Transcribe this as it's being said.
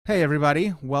Hey,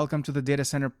 everybody. Welcome to the Data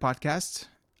Center Podcast.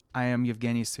 I am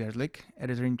Yevgeny Sverdlik,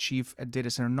 Editor-in-Chief at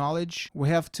Data Center Knowledge. We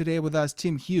have today with us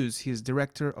Tim Hughes. He is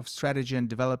Director of Strategy and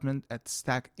Development at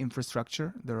Stack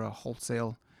Infrastructure. They're a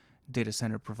wholesale data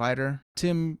center provider.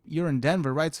 Tim, you're in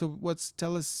Denver, right? So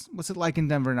tell us, what's it like in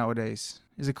Denver nowadays?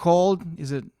 Is it cold?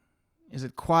 Is it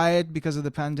quiet because of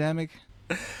the pandemic?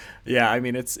 Yeah, I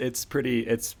mean it's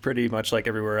pretty much like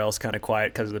everywhere else, kind of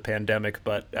quiet because of the pandemic.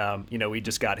 But we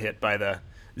just got hit by the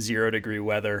 0-degree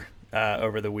weather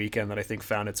over the weekend that I think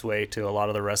found its way to a lot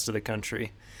of the rest of the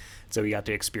country. So we got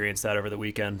to experience that over the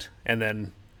weekend. And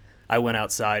then I went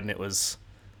outside and it was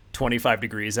 25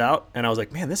 degrees out, and I was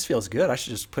like, man, this feels good. I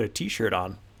should just put a t-shirt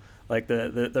on. Like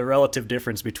the relative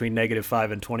difference between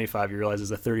 -5 and 25, you realize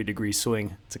is a 30-degree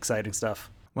swing. It's exciting stuff.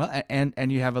 Well,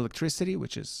 and you have electricity,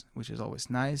 which is always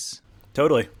nice.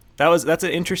 Totally. That's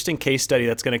an interesting case study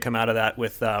that's going to come out of that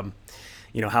with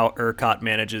how ERCOT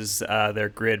manages their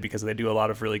grid, because they do a lot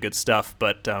of really good stuff,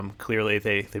 but clearly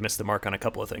they missed the mark on a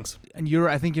couple of things. And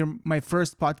I think you're my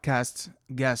first podcast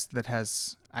guest that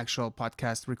has actual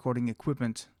podcast recording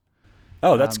equipment.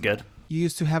 Oh, that's good. You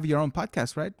used to have your own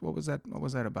podcast, right? What was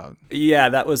that about? Yeah,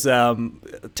 that was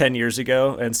 10 years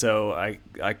ago, and so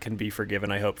I can be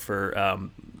forgiven, I hope, for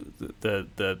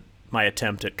the my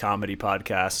attempt at comedy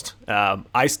podcast.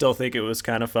 I still think it was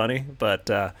kind of funny, but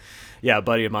a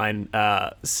buddy of mine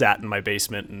sat in my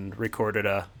basement and recorded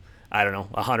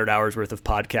 100 hours worth of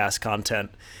podcast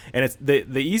content. And it's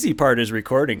the easy part is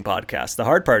recording podcasts. The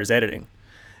hard part is editing.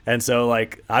 And so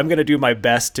I'm going to do my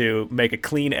best to make a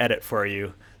clean edit for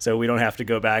you, so we don't have to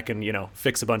go back and,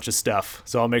 fix a bunch of stuff.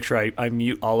 So I'll make sure I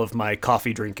mute all of my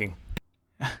coffee drinking.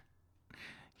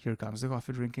 Here comes the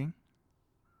coffee drinking.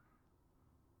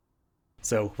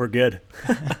 So we're good.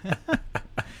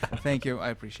 Thank you. I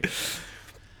appreciate it.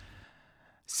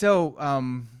 So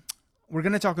we're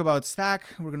going to talk about Stack.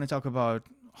 We're going to talk about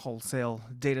wholesale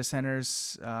data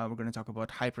centers. We're going to talk about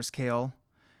hyperscale.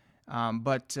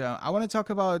 But I want to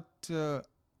talk about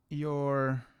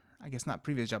your, I guess not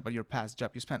previous job, but your past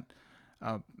job. You spent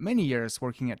many years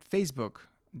working at Facebook,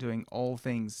 doing all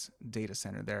things data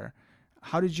center there.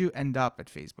 How did you end up at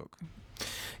Facebook?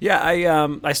 Yeah,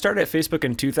 I started at Facebook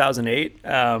in 2008.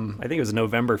 I think it was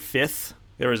November 5th.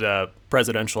 There was a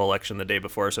presidential election the day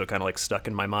before, so it kind of stuck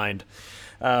in my mind.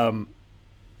 So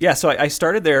I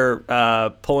started there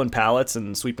pulling pallets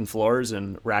and sweeping floors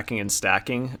and racking and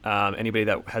stacking. Anybody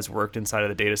that has worked inside of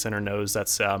the data center knows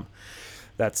that's some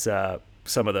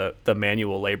of the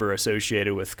manual labor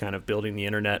associated with kind of building the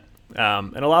internet.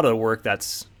 And a lot of the work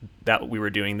that we were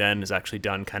doing then is actually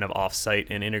done kind of off-site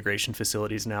in integration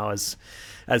facilities now as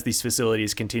these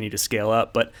facilities continue to scale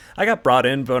up. But I got brought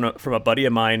in from a buddy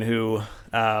of mine who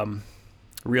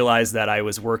realized that I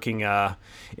was working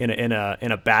in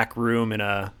a back room in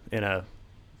a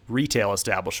retail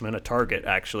establishment, a Target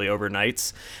actually,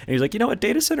 overnights. And he's like, what,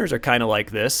 data centers are kind of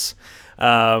like this.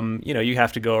 You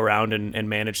have to go around and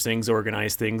manage things,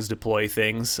 organize things, deploy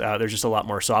things. There's just a lot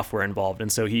more software involved.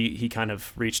 And so he kind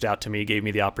of reached out to me, gave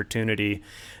me the opportunity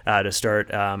to start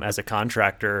as a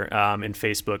contractor in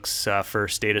Facebook's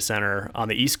first data center on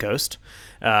the East Coast,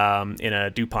 in a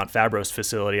DuPont Fabros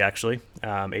facility, actually,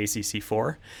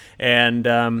 ACC4,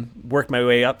 and worked my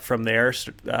way up from there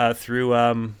through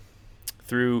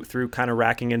kind of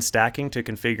racking and stacking to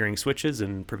configuring switches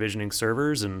and provisioning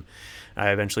servers. And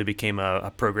I eventually became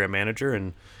a program manager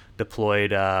and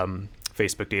deployed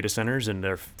Facebook data centers and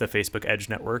the Facebook Edge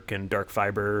network and dark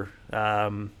fiber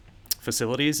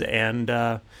facilities, and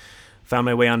found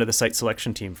my way onto the site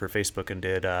selection team for Facebook and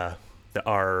did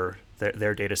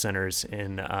their data centers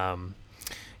in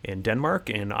Denmark,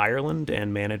 in Ireland,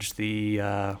 and managed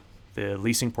the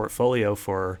leasing portfolio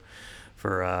for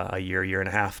a year and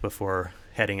a half before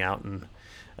heading out and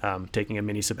taking a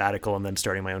mini sabbatical, and then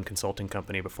starting my own consulting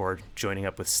company before joining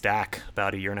up with Stack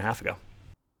about a year and a half ago.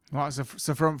 Wow. So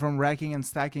from racking and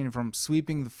stacking, from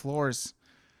sweeping the floors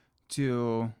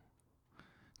to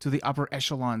the upper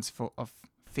echelons of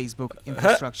Facebook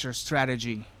infrastructure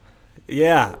strategy.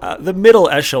 Yeah, the middle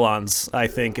echelons, I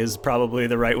think, is probably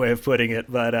the right way of putting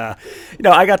it. But,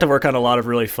 I got to work on a lot of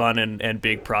really fun and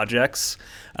big projects,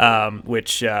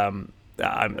 which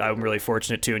I'm really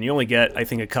fortunate to. And you only get, I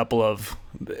think,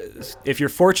 if you're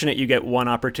fortunate, you get one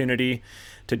opportunity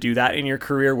to do that in your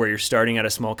career, where you're starting at a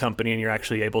small company and you're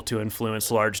actually able to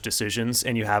influence large decisions,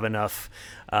 and you have enough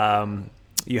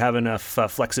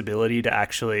flexibility to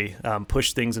actually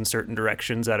push things in certain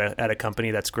directions at a company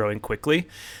that's growing quickly.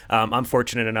 I'm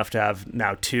fortunate enough to have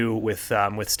now two with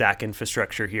Stack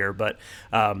Infrastructure here, but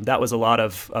that was a lot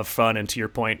of fun. And to your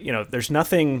point, there's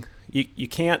nothing you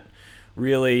can't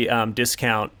really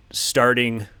discount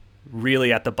starting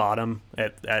really at the bottom,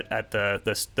 at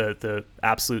the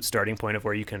absolute starting point of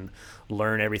where you can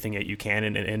learn everything that you can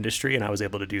in an industry, and I was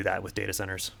able to do that with data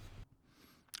centers.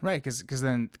 Right, because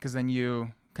then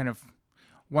you kind of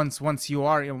once you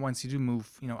are, once you do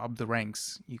move, up the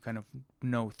ranks, you kind of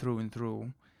know through and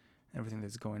through everything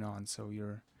that's going on. So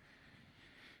you're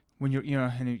when you're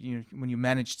and when you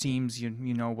manage teams, you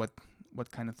know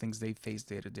what kind of things they face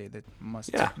day to day that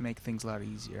must Yeah, make things a lot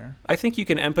easier. I think you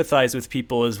can empathize with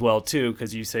people as well too,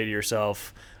 because you say to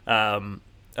yourself,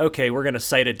 okay, we're going to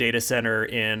site a data center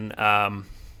in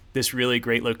this really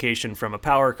great location from a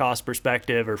power cost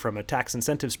perspective or from a tax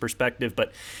incentives perspective,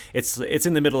 but it's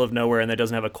in the middle of nowhere and that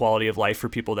doesn't have a quality of life for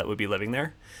people that would be living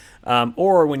there.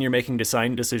 Or when you're making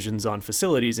design decisions on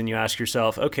facilities and you ask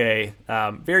yourself, okay,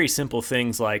 very simple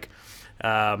things like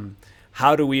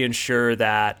how do we ensure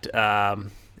that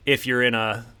if you're in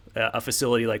a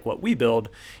facility like what we build,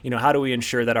 how do we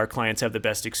ensure that our clients have the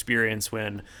best experience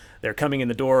when they're coming in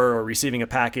the door or receiving a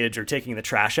package or taking the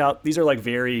trash out? These are like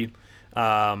very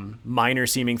minor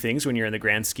seeming things when you're in the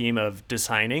grand scheme of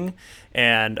designing,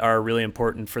 and are really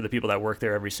important for the people that work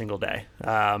there every single day.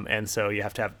 And so you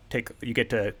have to you get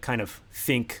to kind of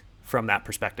think from that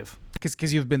perspective.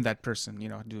 Because you've been that person,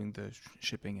 doing the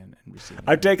shipping and receiving.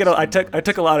 I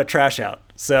took a lot of trash out,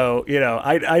 so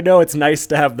I know it's nice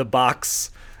to have the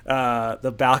box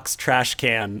trash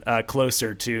can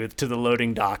closer to the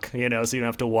loading dock, so you don't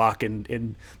have to walk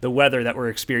in the weather that we're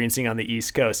experiencing on the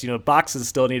East Coast. Boxes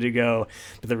still need to go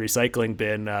to the recycling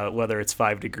bin, whether it's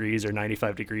 5 degrees or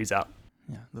 95 degrees out.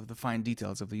 Yeah, the fine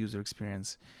details of the user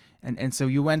experience. And so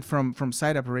you went from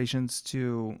site operations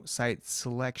to site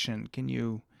selection. Can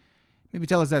you maybe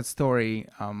tell us that story?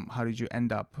 How did you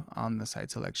end up on the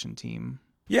site selection team?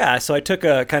 Yeah, so I took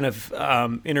a kind of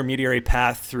intermediary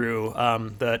path through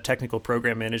the technical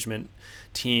program management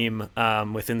team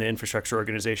within the infrastructure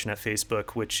organization at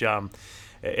Facebook, which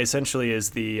essentially is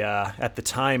the at the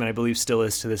time, and I believe still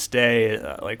is to this day,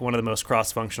 like one of the most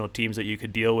cross-functional teams that you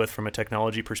could deal with from a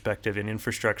technology perspective in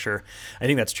infrastructure. I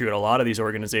think that's true at a lot of these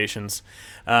organizations,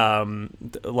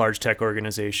 large tech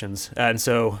organizations. And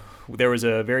so there was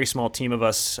a very small team of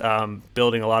us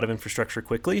building a lot of infrastructure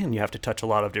quickly, and you have to touch a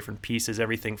lot of different pieces,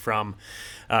 everything from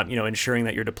ensuring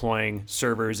that you're deploying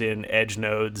servers in edge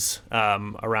nodes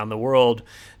around the world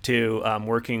to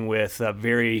working with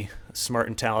very smart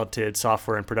and talented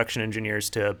software and production engineers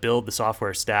to build the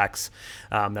software stacks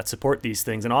that support these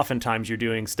things. And oftentimes you're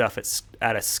doing stuff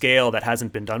at a scale that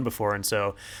hasn't been done before. And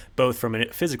so both from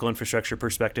a physical infrastructure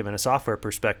perspective and a software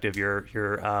perspective, you're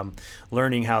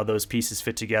learning how those pieces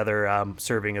fit together,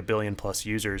 serving 1 billion plus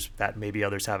users that maybe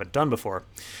others haven't done before.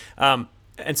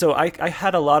 And so I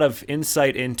had a lot of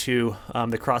insight into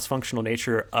the cross-functional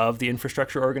nature of the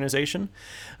infrastructure organization.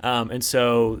 And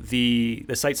so the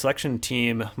site selection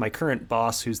team, my current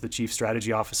boss, who's the chief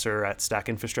strategy officer at Stack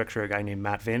Infrastructure, a guy named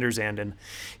Matt van der Zanden,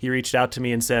 he reached out to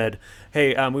me and said,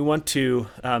 hey, we want to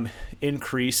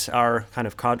increase our kind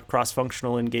of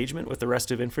cross-functional engagement with the rest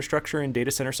of infrastructure and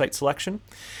data center site selection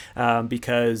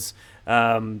because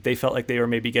they felt like they were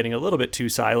maybe getting a little bit too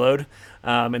siloed,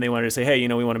 and they wanted to say, hey,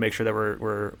 we want to make sure that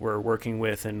we're working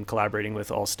with and collaborating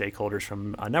with all stakeholders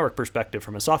from a network perspective,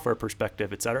 from a software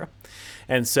perspective, et cetera.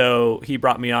 And so he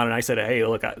brought me on, and I said, hey,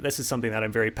 look, this is something that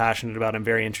I'm very passionate about. I'm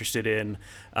very interested in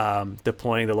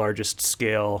deploying the largest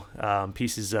scale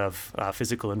pieces of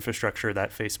physical infrastructure that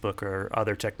Facebook or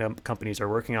other tech companies are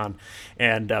working on.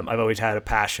 And I've always had a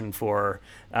passion for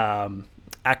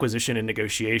acquisition and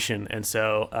negotiation. And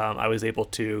so I was able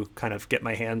to kind of get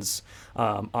my hands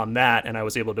on that, and I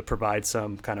was able to provide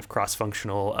some kind of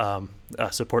cross-functional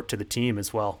support to the team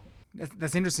as well.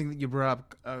 That's interesting that you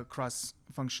brought up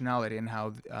cross-functionality and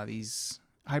how these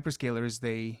hyperscalers,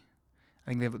 I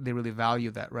think they really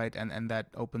value that, right? And that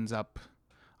opens up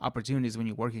opportunities when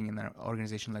you're working in an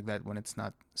organization like that, when it's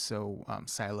not so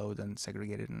siloed and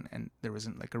segregated and there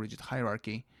isn't like a rigid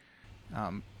hierarchy.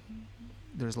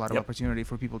 There's a lot of opportunity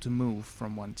for people to move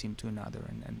from one team to another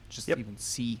and just even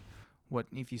see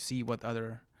if you see what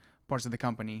other parts of the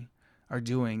company are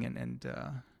doing and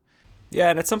yeah,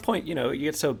 and at some point, you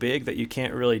get so big that you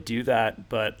can't really do that.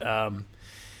 But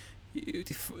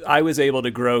I was able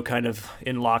to grow kind of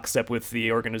in lockstep with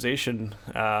the organization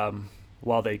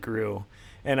while they grew.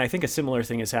 And I think a similar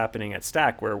thing is happening at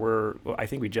Stack, where I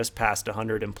think we just passed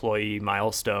 100 employee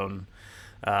milestone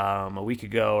a week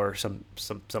ago or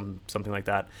something like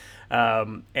that.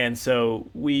 And so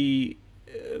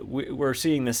we're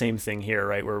seeing the same thing here,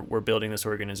 right? We're building this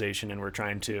organization and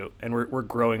we're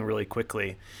growing really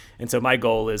quickly. And so my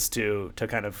goal is to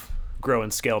kind of grow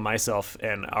and scale myself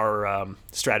and our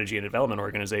strategy and development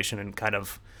organization and kind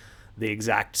of the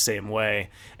exact same way.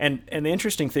 And the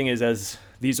interesting thing is, as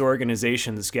these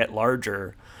organizations get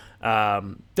larger,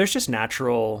 there's just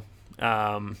natural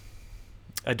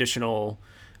additional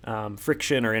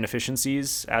friction or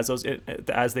inefficiencies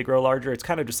as they grow larger. It's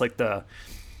kind of just like the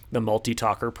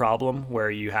multi-talker problem,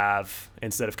 where you have,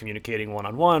 instead of communicating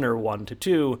one-on-one or 1 to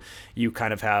 2, you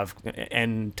kind of have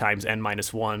n times n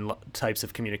minus 1 types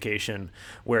of communication,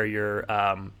 where your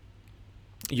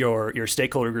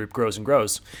stakeholder group grows and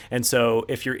grows. And so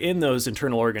if you're in those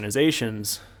internal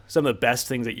organizations, some of the best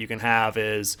things that you can have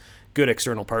is good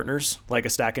external partners, like a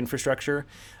Stack infrastructure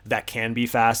that can be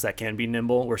fast, that can be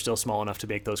nimble. We're still small enough to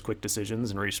make those quick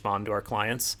decisions and respond to our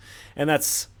clients. And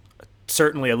that's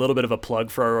certainly a little bit of a plug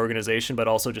for our organization, but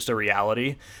also just a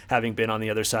reality, having been on the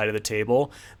other side of the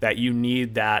table, that you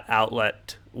need that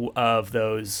outlet of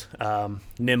those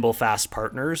nimble, fast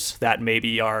partners that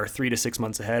maybe are 3 to 6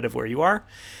 months ahead of where you are,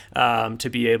 to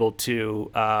be able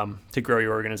to grow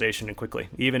your organization and quickly,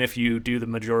 even if you do the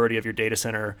majority of your data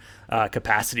center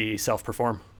capacity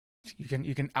self-perform.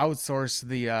 You can outsource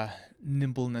the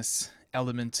nimbleness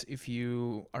element if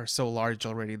you are so large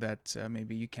already that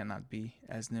maybe you cannot be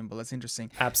as nimble. That's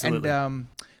interesting. Absolutely. And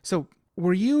so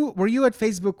were you at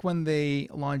Facebook when they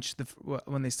launched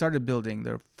when they started building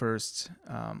their first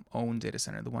own data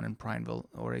center, the one in Prineville,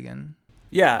 Oregon?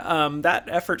 Yeah, that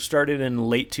effort started in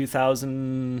late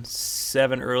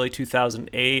 2007, early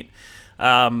 2008,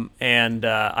 and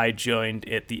I joined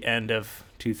at the end of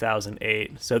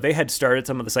 2008. So they had started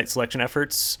some of the site selection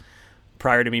efforts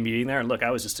prior to me meeting there. And look,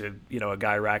 I was just a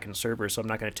guy racking servers, so I'm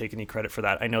not going to take any credit for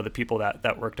that. I know the people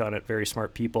that worked on it, very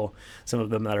smart people, some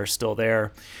of them that are still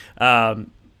there.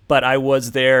 But I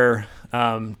was there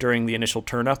during the initial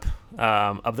turn-up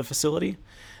of the facility,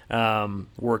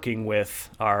 working with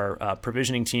our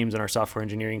provisioning teams and our software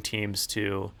engineering teams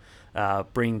to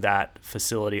bring that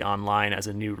facility online as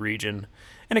a new region.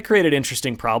 And it created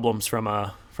interesting problems from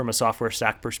a software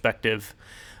stack perspective,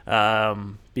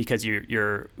 because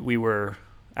we were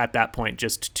at that point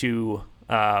just two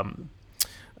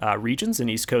regions, an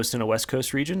East Coast and a West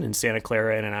Coast region, in Santa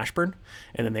Clara and in Ashburn,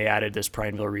 and then they added this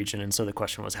Prineville region. And so the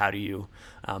question was, how do you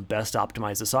best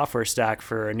optimize the software stack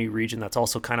for a new region that's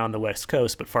also kind of on the West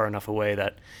Coast, but far enough away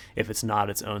that if it's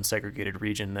not its own segregated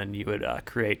region, then you would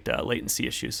create latency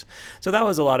issues. So that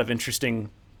was a lot of interesting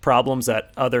problems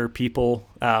that other people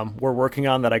were working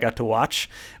on that I got to watch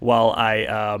while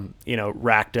I,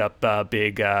 racked up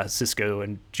big Cisco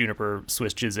and Juniper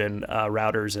switches and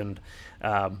routers and,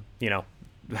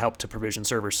 helped to provision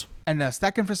servers. And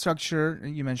Stack Infrastructure,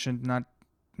 you mentioned, not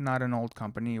an old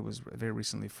company. It was very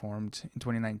recently formed in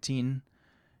 2019.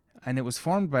 And it was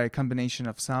formed by a combination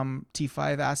of some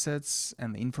T5 assets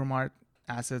and the Infomart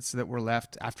assets that were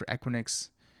left after Equinix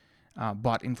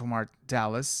bought Infomart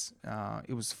Dallas.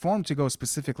 It was formed to go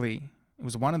specifically, it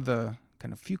was one of the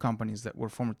kind of few companies that were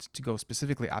formed to go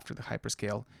specifically after the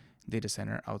hyperscale data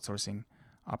center outsourcing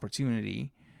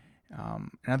opportunity.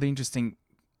 Another interesting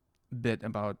bit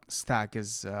about Stack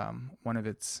is one of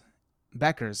its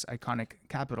backers, Iconic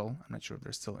Capital. I'm not sure if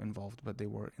they're still involved, but they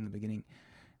were in the beginning.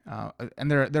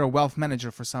 And they're a wealth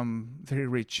manager for some very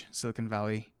rich Silicon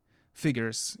Valley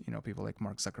figures, people like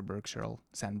Mark Zuckerberg, Sheryl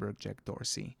Sandberg, Jack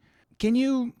Dorsey. Can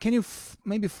you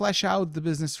maybe flesh out the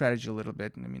business strategy a little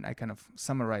bit? I mean, I kind of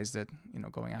summarized it,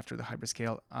 going after the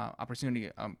hyperscale opportunity.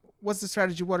 What's the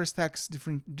strategy? What are Stack's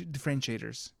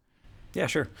differentiators? Yeah,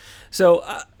 sure. So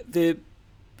the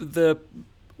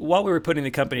while we were putting the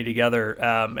company together,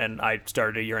 and I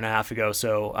started a year and a half ago,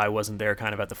 so I wasn't there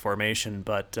kind of at the formation,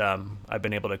 but I've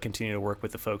been able to continue to work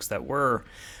with the folks that were.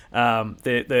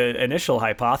 The initial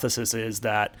hypothesis is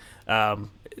that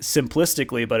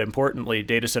simplistically, but importantly,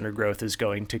 data center growth is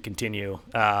going to continue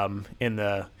in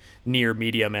the near,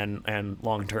 medium, and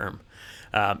long term.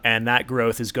 And that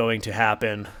growth is going to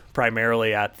happen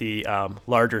primarily at the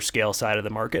larger scale side of the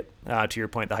market, to your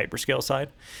point, the hyperscale side.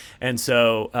 And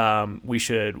so we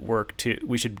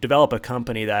should develop a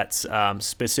company that's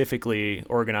specifically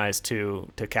organized to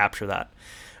capture that.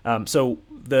 So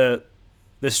the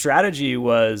strategy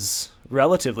was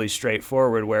relatively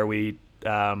straightforward, where we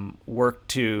worked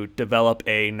to develop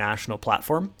a national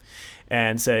platform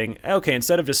and saying, okay,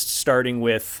 instead of just starting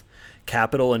with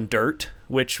capital and dirt,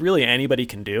 which really anybody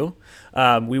can do,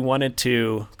 we wanted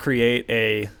to create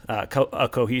a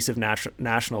cohesive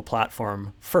national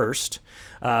platform first,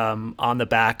 on the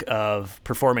back of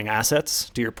performing assets,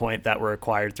 to your point, that were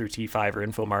acquired through T5 or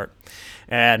Infomart.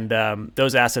 And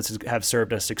those assets have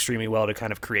served us extremely well to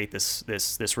kind of create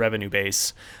this revenue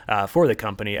base for the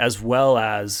company, as well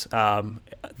as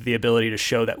the ability to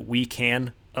show that we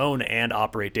can own and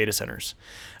operate data centers.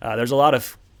 There's a lot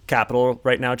of capital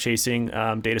right now chasing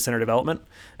data center development,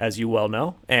 as you well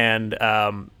know. And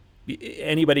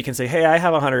anybody can say, hey, I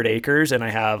have 100 acres and I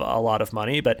have a lot of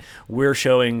money, but we were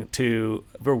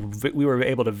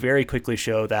able to very quickly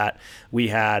show that we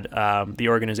had the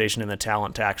organization and the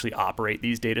talent to actually operate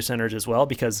these data centers as well,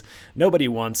 because nobody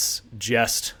wants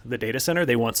just the data center.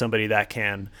 They want somebody that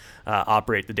can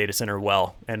operate the data center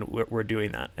well, and we're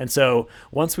doing that. And so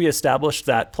once we established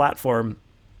that platform,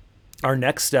 our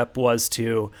next step was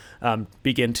to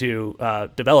begin to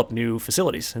develop new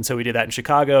facilities. And so we did that in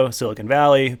Chicago, Silicon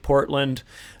Valley, Portland.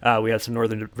 We have some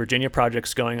Northern Virginia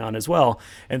projects going on as well.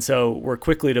 And so we're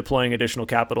quickly deploying additional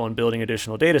capital and building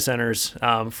additional data centers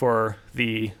for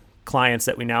the clients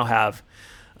that we now have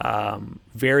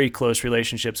very close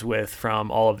relationships with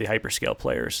from all of the hyperscale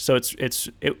players. So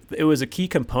it was a key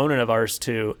component of ours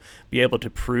to be able to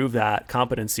prove that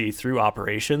competency through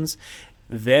operations,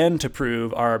 then to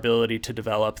prove our ability to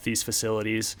develop these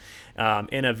facilities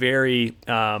in a very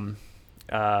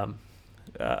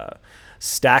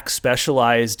stack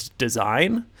specialized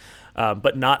design,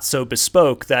 but not so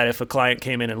bespoke that if a client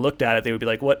came in and looked at it, they would be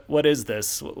like, what is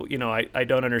this? I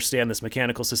don't understand this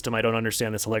mechanical system. I don't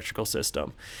understand this electrical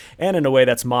system. And in a way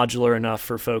that's modular enough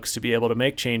for folks to be able to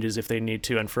make changes if they need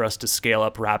to, and for us to scale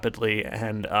up rapidly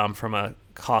and from a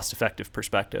cost-effective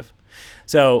perspective.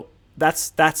 So that's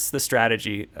the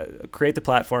strategy. Create the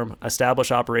platform, establish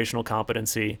operational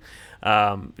competency,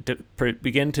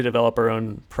 begin to develop our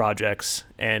own projects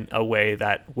in a way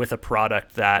that with a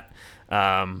product that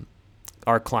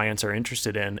our clients are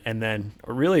interested in, and then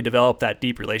really develop that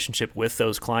deep relationship with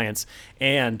those clients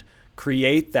and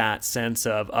create that sense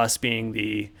of us being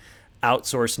the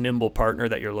outsourced nimble partner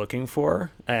that you're looking for.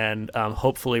 And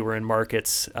hopefully we're in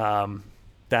markets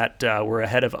that we're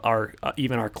ahead of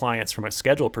even our clients from a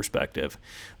schedule perspective,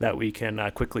 that we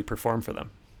can quickly perform for them.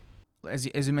 As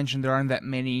you mentioned, there aren't that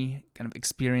many kind of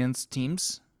experienced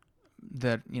teams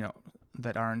that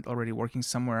aren't already working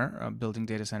somewhere, building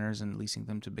data centers and leasing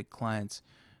them to big clients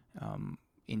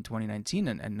in 2019,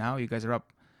 and now you guys are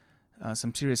up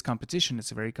some serious competition.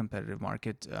 It's a very competitive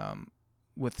market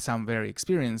with some very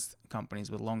experienced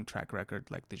companies with long track record,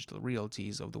 like Digital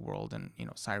Realties of the world and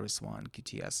CyrusOne,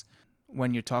 QTS.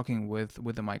 When you're talking with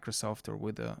the Microsoft or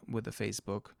with the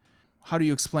Facebook, how do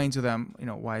you explain to them,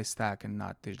 why Stack and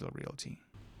not Digital Realty?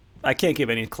 I can't give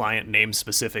any client name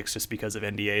specifics just because of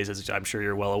NDAs, as I'm sure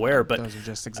you're well aware. But those are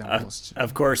just examples.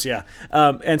 Of course, yeah.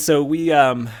 And so we,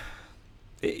 look,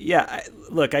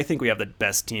 I think we have the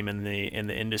best team in the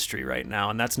industry right now,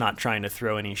 and that's not trying to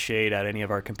throw any shade at any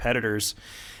of our competitors.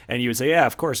 And you would say, yeah,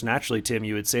 of course, naturally, Tim,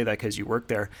 you would say that because you work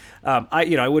there.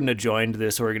 I wouldn't have joined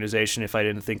this organization if I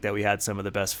didn't think that we had some of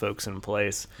the best folks in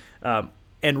place.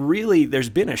 And really, there's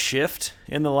been a shift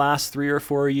in the last 3 or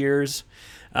 4 years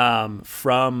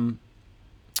from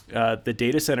the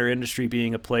data center industry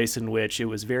being a place in which it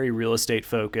was very real estate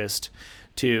focused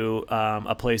to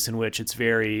a place in which it's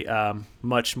very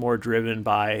much more driven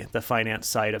by the finance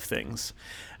side of things.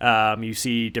 You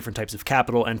see different types of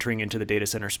capital entering into the data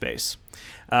center space.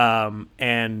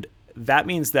 And that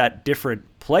means that different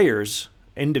players,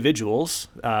 individuals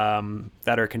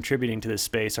that are contributing to this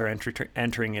space are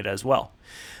entering it as well,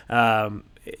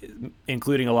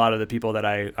 including a lot of the people that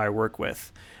I work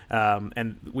with.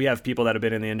 And we have people that have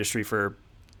been in the industry for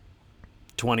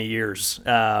 20 years.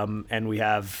 And we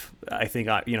have, I think,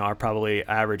 our probably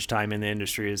average time in the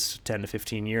industry is 10 to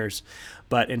 15 years.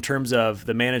 But in terms of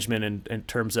the management and in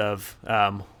terms of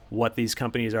what these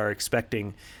companies are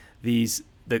expecting,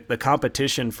 the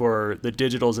competition for the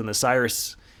Digitals and the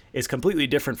Cyrus is completely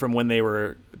different from when they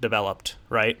were developed,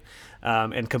 right?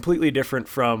 And completely different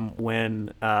from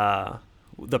when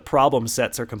the problem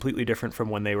sets are completely different from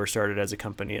when they were started as a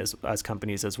company as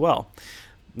companies as well.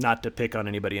 Not to pick on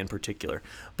anybody in particular,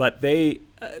 but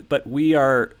we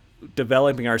are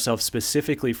developing ourselves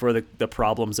specifically for the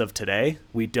problems of today.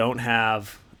 We don't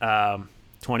have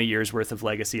 20 years worth of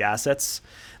legacy assets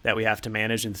that we have to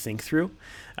manage and think through.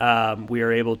 We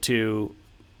are able to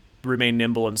remain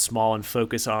nimble and small and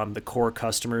focus on the core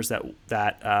customers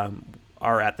that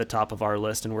are at the top of our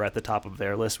list, and we're at the top of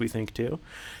their list, we think, too.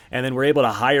 And then we're able to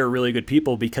hire really good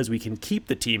people because we can keep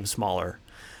the team smaller.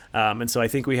 And so I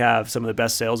think we have some of the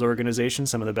best sales organizations,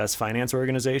 some of the best finance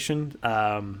organization,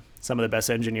 some of the best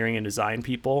engineering and design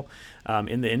people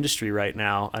in the industry right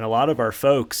now. And a lot of our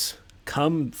folks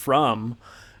come from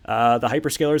the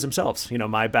hyperscalers themselves.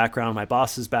 My background, my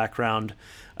boss's background.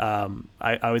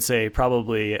 I would say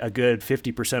probably a good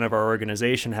 50% of our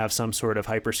organization have some sort of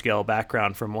hyperscale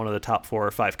background from one of the top 4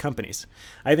 or 5 companies.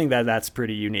 I think that that's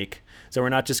pretty unique. So we're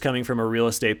not just coming from a real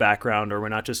estate background, or we're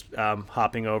not just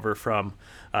hopping over from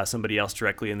somebody else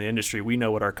directly in the industry. We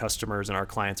know what our customers and our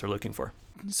clients are looking for.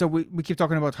 So we keep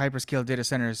talking about hyperscale data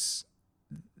centers.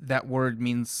 That word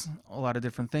means a lot of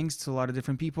different things to a lot of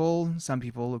different people. Some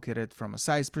people look at it from a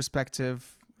size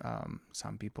perspective.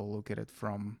 Some people look at it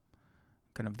from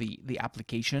kind of the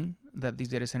application that these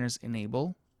data centers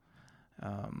enable.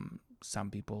 Some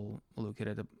people look at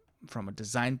it from a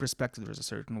design perspective. There's a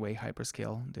certain way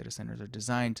hyperscale data centers are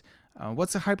designed.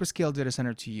 What's a hyperscale data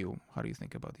center to you? How do you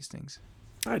think about these things?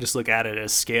 I just look at it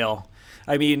as scale.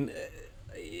 I mean,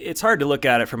 it's hard to look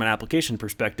at it from an application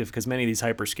perspective because many of these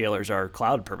hyperscalers are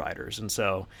cloud providers. And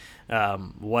so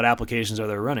what applications are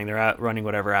they running? They're running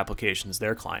whatever applications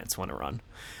their clients want to run.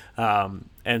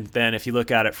 And then if you look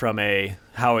at it from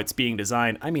how it's being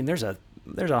designed, I mean, there's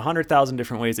 100,000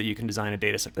 different ways that you can design a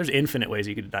data center. There's infinite ways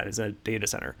you can design a data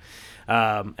center.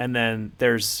 And then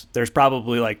there's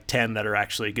probably like 10 that are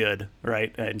actually good,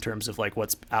 right? In terms of like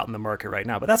what's out in the market right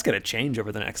now, but that's going to change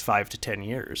over the next 5 to 10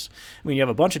 years. I mean, you have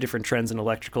a bunch of different trends in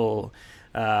electrical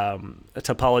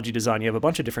topology design. You have a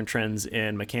bunch of different trends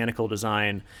in mechanical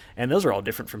design, and those are all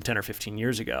different from 10 or 15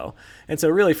 years ago. And so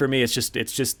really for me, it's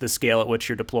just the scale at which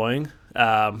you're deploying,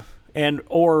 and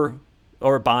or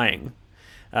buying.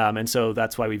 And so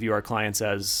that's why we view our clients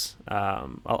as a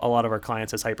lot of our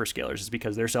clients as hyperscalers, is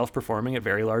because they're self-performing at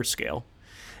very large scale,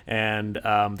 and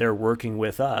they're working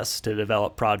with us to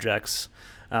develop projects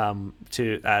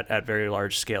at very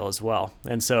large scale as well.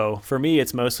 And so for me,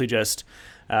 it's mostly just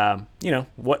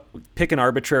pick an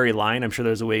arbitrary line. I'm sure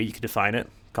there's a way you could define it.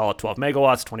 Call it 12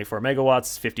 megawatts, 24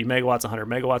 megawatts, 50 megawatts, 100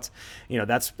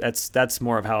 megawatts. That's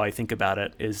more of how I think about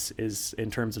it, is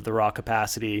in terms of the raw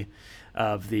capacity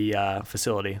of the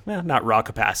facility. Well, not raw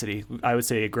capacity. I would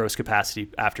say gross capacity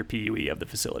after PUE of the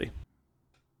facility.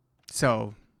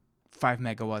 So 5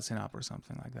 megawatts and up or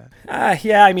something like that.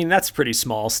 Yeah, I mean, that's pretty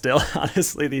small still,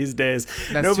 honestly, these days.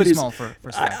 That's too small for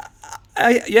Slack.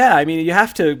 I mean, you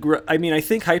have to. I mean, I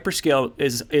think hyperscale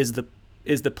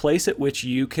is the place at which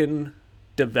you can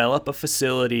develop a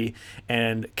facility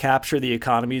and capture the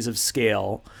economies of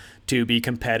scale to be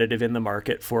competitive in the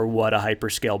market for what a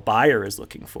hyperscale buyer is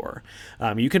looking for.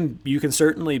 You can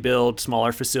certainly build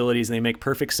smaller facilities, and they make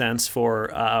perfect sense for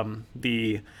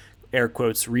the air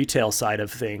quotes retail side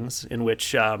of things, in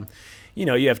which you have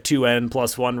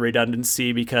 2n+1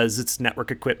 redundancy because it's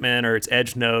network equipment or it's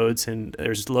edge nodes, and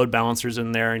there's load balancers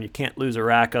in there, and you can't lose a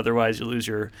rack, otherwise you lose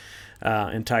your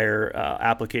entire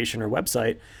application or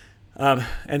website.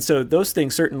 And so those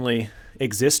things certainly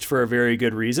exist for a very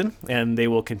good reason, and they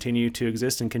will continue to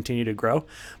exist and continue to grow.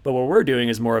 But what we're doing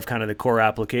is more of kind of the core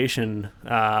application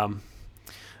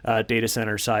data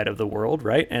center side of the world,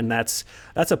 right? And that's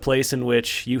a place in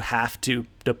which you have to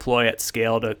deploy at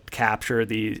scale to capture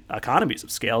the economies of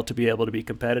scale to be able to be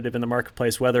competitive in the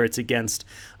marketplace, whether it's against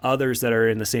others that are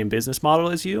in the same business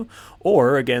model as you,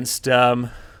 or against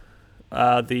the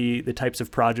types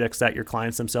of projects that your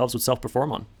clients themselves would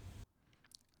self-perform on.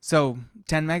 So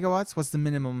 10 megawatts, what's the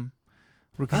minimum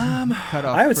cutoff?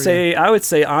 I would say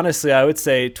honestly, I would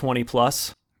say 20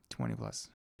 plus. 20 plus.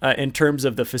 In terms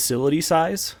of the facility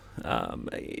size, and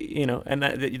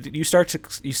that you start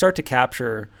to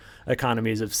capture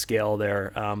economies of scale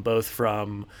there, both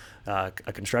from a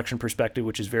construction perspective,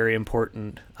 which is very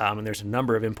important, and there's a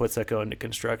number of inputs that go into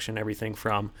construction, everything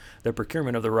from the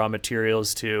procurement of the raw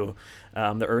materials to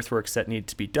the earthworks that need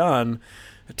to be done,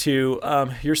 to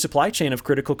your supply chain of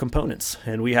critical components.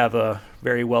 And we have a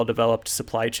very well-developed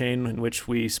supply chain in which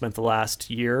we spent the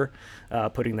last year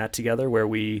putting that together, where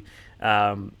we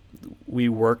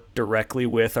work directly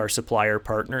with our supplier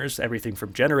partners, everything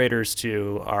from generators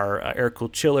to our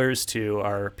air-cooled chillers to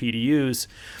our PDUs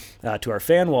to our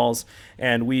fan walls.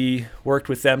 And we worked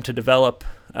with them to develop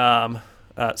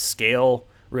a scale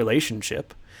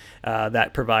relationship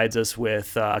that provides us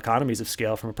with economies of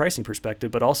scale from a pricing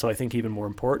perspective, but also, I think even more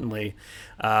importantly,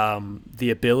 the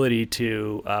ability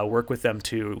to work with them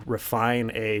to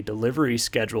refine a delivery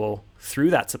schedule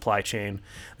through that supply chain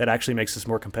that actually makes us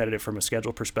more competitive from a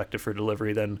schedule perspective for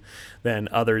delivery than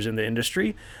others in the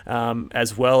industry,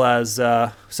 as well as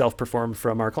self-perform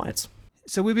from our clients.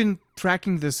 So we've been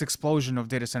tracking this explosion of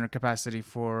data center capacity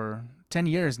for 10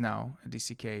 years now at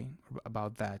DCK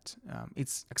about that.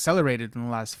 It's accelerated in the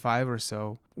last 5 or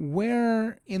so.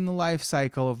 Where in the life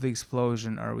cycle of the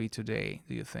explosion are we today,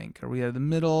 do you think? Are we at the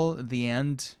middle, at the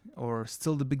end, or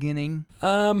still the beginning?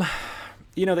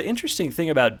 The interesting thing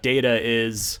about data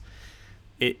is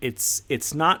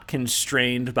it's not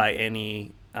constrained by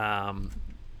any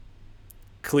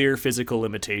clear physical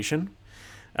limitation.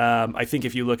 I think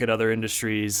if you look at other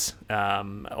industries,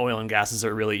 oil and gas is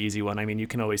a really easy one. I mean, you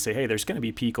can always say, hey, there's going to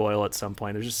be peak oil at some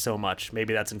point. There's just so much.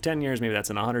 Maybe that's in 10 years. Maybe that's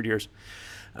in 100 years.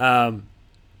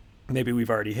 Maybe we've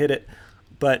already hit it.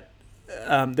 But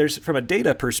there's, from a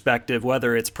data perspective,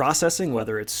 whether it's processing,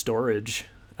 whether it's storage,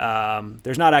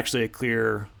 there's not actually a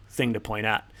clear thing to point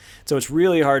at. So it's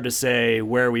really hard to say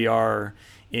where we are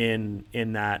in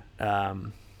that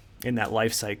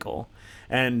life cycle.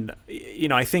 And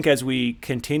I think as we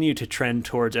continue to trend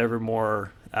towards ever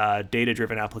more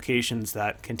data-driven applications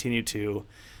that continue to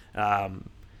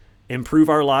improve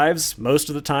our lives most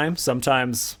of the time,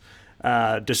 sometimes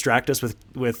distract us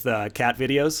with cat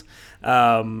videos.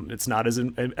 It's not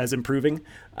as improving.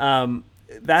 I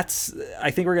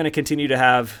think we're going to continue to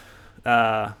have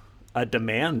a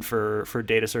demand for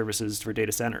data services, for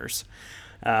data centers.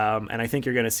 And I think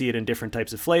you're going to see it in different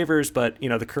types of flavors, but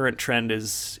the current trend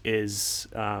is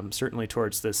certainly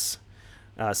towards this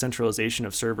centralization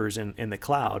of servers in the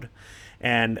cloud.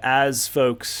 And as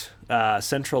folks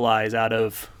centralize out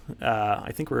of,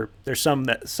 I think there's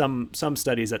some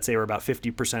studies that say we're about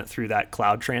 50% through that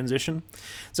cloud transition.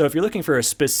 So if you're looking for a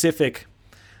specific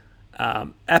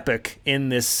epoch in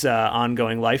this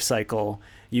ongoing life cycle,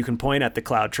 you can point at the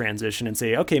cloud transition and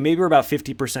say, okay, maybe we're about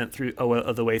 50% through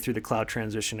of the way through the cloud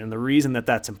transition. And the reason that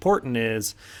that's important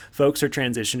is folks are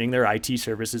transitioning their IT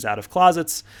services out of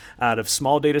closets, out of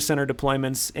small data center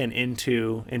deployments, and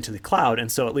into the cloud. And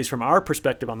so, at least from our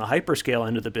perspective on the hyperscale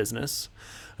end of the business,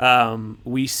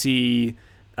 we see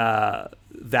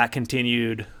that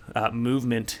continued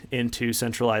movement into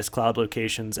centralized cloud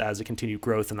locations as a continued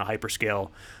growth in the hyperscale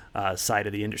side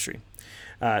of the industry.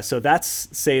 So that's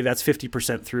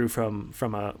 50% through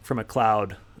from a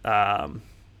cloud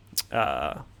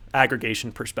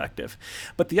aggregation perspective.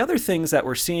 But the other things that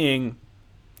we're seeing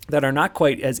that are not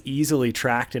quite as easily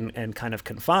tracked and kind of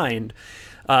confined,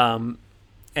 and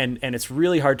it's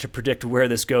really hard to predict where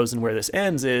this goes and where this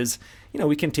ends, is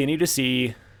we continue to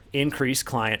see increased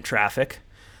client traffic,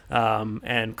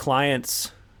 and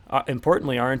clients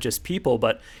importantly aren't just people,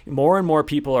 but more and more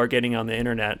people are getting on the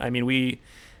internet. I mean,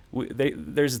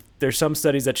 there's some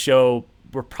studies that show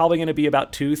we're probably going to be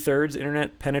about 2/3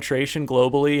 internet penetration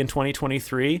globally in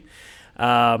 2023.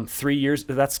 3 years,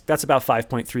 that's about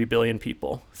 5.3 billion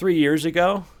people. 3 years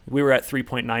ago, we were at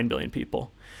 3.9 billion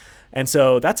people. And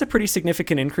so that's a pretty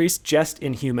significant increase just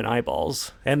in human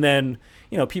eyeballs. And then,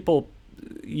 people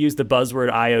use the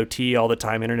buzzword IoT all the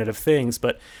time, Internet of Things,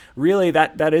 but really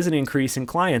that is an increase in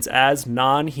clients as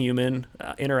non-human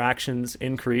interactions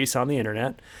increase on the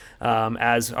internet,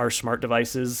 as our smart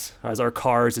devices, as our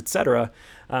cars, etc.,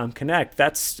 connect.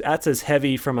 That's as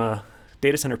heavy from a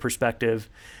data center perspective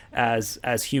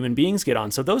as human beings get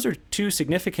on. So those are two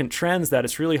significant trends that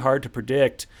it's really hard to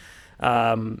predict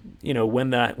when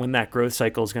that growth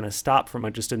cycle is going to stop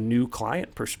from just a new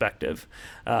client perspective,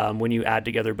 when you add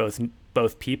together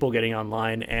both people getting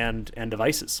online and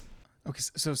devices. Okay,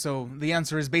 so the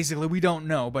answer is basically we don't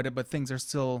know, but things are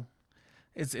still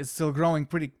it's still growing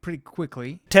pretty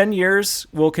quickly. 10 years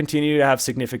will continue to have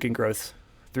significant growth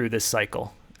through this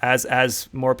cycle as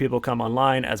more people come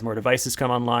online, as more devices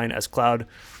come online, as cloud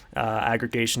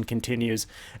aggregation continues,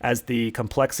 as the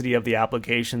complexity of the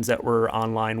applications that we're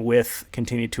online with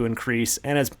continue to increase,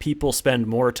 and as people spend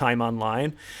more time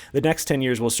online. The next 10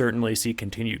 years will certainly see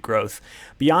continued growth.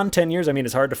 Beyond 10 years, I mean,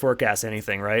 it's hard to forecast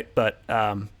anything, right? But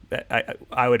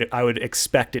I would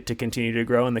expect it to continue to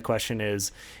grow. And the question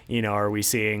is, are we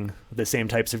seeing the same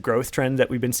types of growth trends that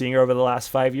we've been seeing over the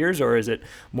last 5 years, or is it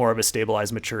more of a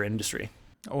stabilized, mature industry?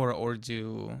 Or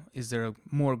is there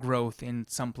more growth in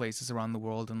some places around the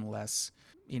world and less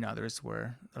in others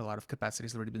where a lot of capacity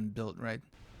has already been built, right?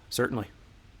 Certainly.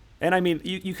 And I mean,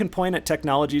 you can point at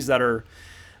technologies that are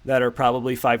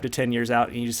probably 5 to 10 years out,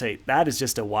 and you just say that is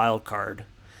just a wild card.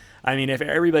 I mean, if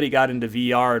everybody got into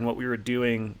VR, and what we were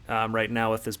doing right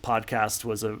now with this podcast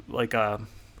was a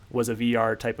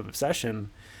VR type of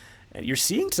session, you're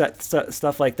seeing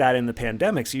stuff like that in the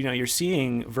pandemics. You're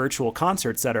seeing virtual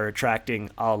concerts that are attracting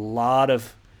a lot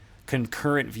of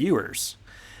concurrent viewers.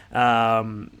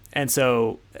 And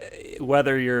so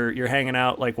whether you're hanging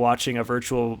out, like watching a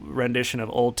virtual rendition of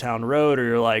Old Town Road, or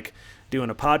you're like doing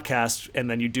a podcast and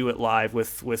then you do it live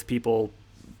with people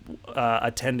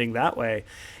attending that way,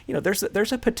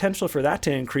 there's a potential for that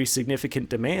to increase significant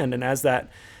demand. And as that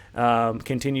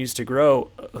continues to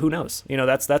grow, who knows?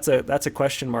 That's a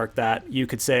question mark that you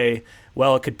could say,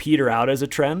 well, it could peter out as a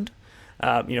trend.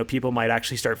 people might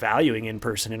actually start valuing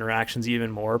in-person interactions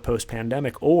even more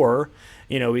post-pandemic, or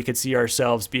we could see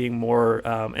ourselves being more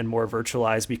and more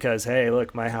virtualized because, hey,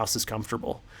 look, my house is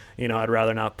comfortable. I'd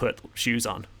rather not put shoes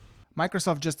on.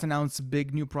 Microsoft just announced a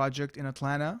big new project in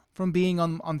Atlanta. From being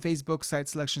on Facebook site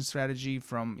selection strategy,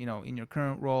 from in your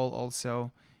current role,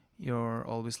 also you're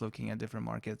always looking at different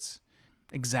markets,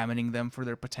 examining them for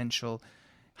their potential.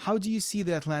 How do you see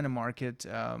the Atlanta market?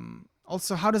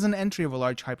 Also, how does an entry of a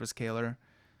large hyperscaler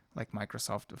like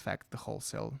Microsoft affect the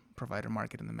wholesale provider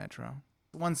market in the metro?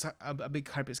 Once a big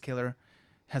hyperscaler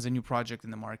has a new project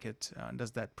in the market,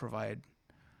 does that provide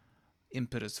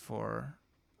impetus for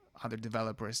other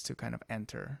developers to kind of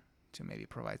enter to maybe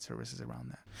provide services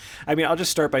around that? I mean, I'll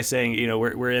just start by saying,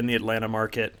 we're in the Atlanta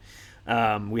market.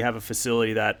 We have a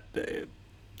facility that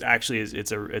actually is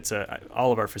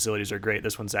all of our facilities are great.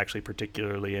 This one's actually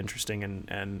particularly interesting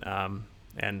and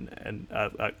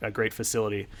a great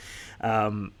facility.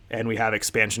 And we have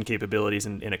expansion capabilities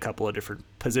in a couple of different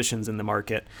positions in the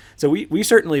market. So we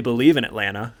certainly believe in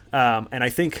Atlanta. And I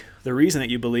think the reason that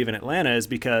you believe in Atlanta is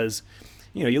because,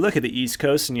 you look at the East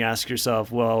Coast and you ask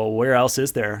yourself, well, where else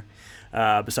is there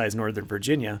besides Northern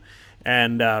Virginia?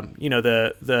 And,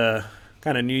 the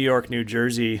kind of New York, New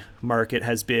Jersey market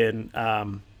has been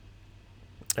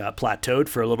plateaued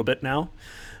for a little bit now.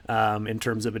 In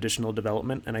terms of additional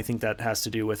development. And I think that has to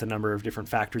do with a number of different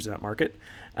factors in that market.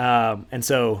 And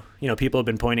so, people have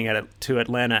been pointing to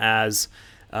Atlanta as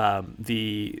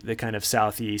the kind of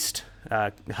southeast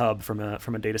hub from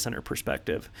a data center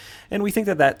perspective. And we think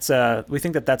that that's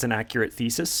an accurate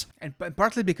thesis. And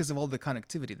partly because of all the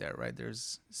connectivity there, right?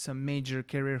 There's some major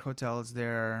carrier hotels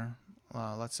there.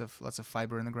 Lots of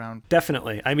fiber in the ground.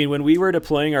 Definitely. I mean, when we were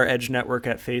deploying our edge network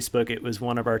at Facebook, it was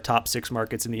one of our top 6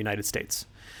 markets in the United States.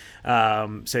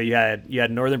 So you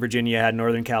had Northern Virginia, you had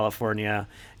Northern California,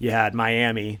 you had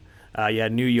Miami, you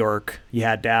had New York, you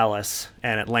had Dallas,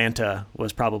 and Atlanta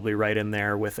was probably right in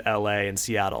there with LA and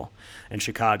Seattle and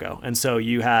Chicago. And so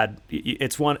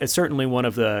it's certainly one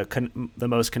of the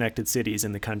most connected cities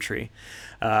in the country.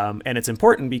 And it's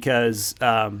important because,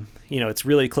 it's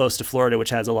really close to Florida, which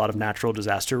has a lot of natural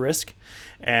disaster risk.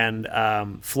 And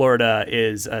Florida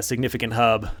is a significant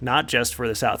hub, not just for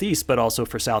the Southeast, but also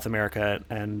for South America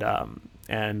and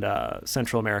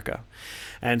Central America.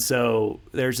 And so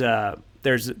there's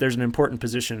an important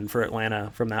position for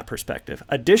Atlanta from that perspective.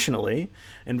 Additionally,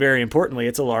 and very importantly,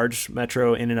 it's a large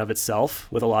metro in and of itself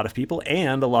with a lot of people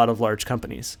and a lot of large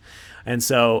companies. And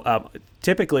so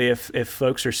typically if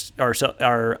folks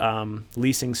are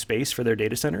leasing space for their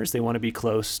data centers, they want to be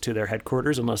close to their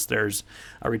headquarters unless there's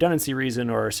a redundancy reason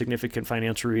or a significant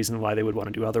financial reason why they would want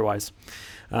to do otherwise.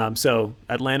 So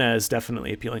Atlanta is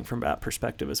definitely appealing from that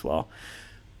perspective as well.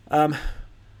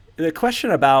 The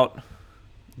question about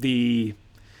the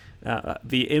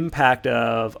impact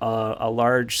of a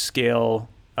large scale,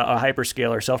 a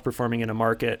hyperscaler self-performing in a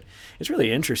market is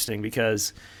really interesting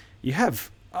because you have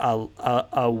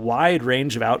a wide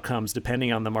range of outcomes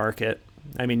depending on the market.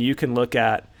 I mean, you can look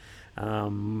at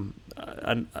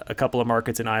a couple of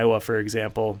markets in Iowa, for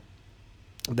example,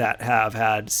 that have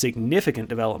had significant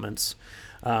developments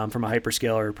from a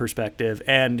hyperscaler perspective,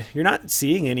 and you're not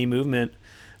seeing any movement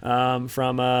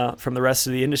from the rest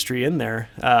of the industry in there.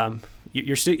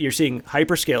 You're seeing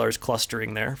hyperscalers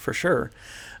clustering there for sure,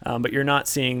 but you're not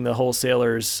seeing the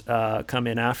wholesalers come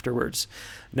in afterwards.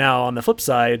 Now, on the flip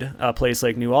side, a place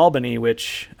like New Albany,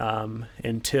 which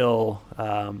until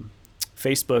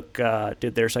Facebook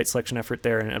did their site selection effort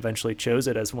there and eventually chose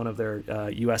it as one of their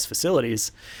U.S.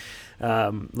 facilities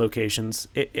locations,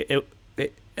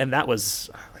 and that was,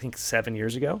 I think, 7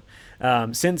 years ago.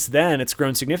 Since then, it's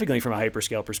grown significantly from a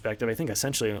hyperscale perspective. I think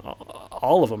essentially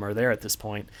all of them are there at this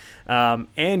point.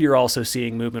 And you're also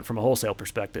seeing movement from a wholesale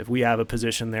perspective. We have a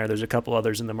position there. There's a couple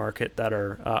others in the market that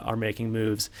are making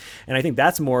moves. And I think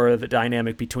that's more of a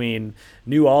dynamic between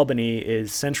New Albany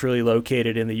is centrally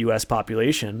located in the U.S.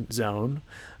 population zone,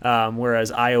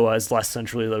 whereas Iowa is less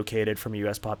centrally located from a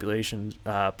U.S. population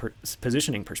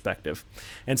positioning perspective.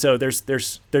 And so there's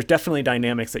definitely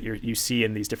dynamics that you see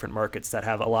in these different markets that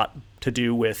have a lot to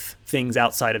do with things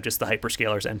outside of just the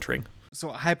hyperscalers entering. So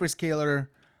a hyperscaler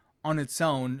on its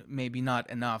own, maybe not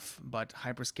enough, but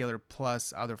hyperscaler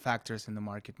plus other factors in the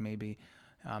market may be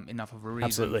enough of a reason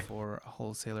Absolutely. for a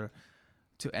wholesaler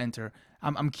to enter.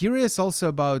 I'm curious also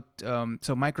about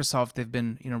so Microsoft. They've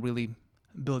been really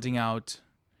building out.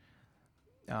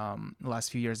 The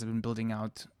last few years, they've been building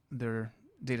out their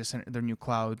data center, their new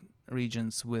cloud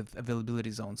regions with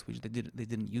availability zones, which they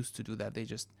didn't used to do that. They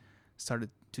just started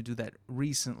to do that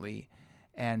recently.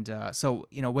 And so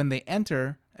when they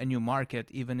enter a new market,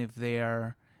 even if they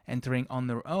are entering on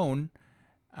their own,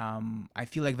 I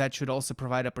feel like that should also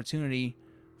provide opportunity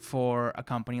for a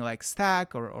company like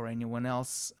Stack or anyone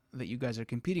else that you guys are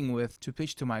competing with to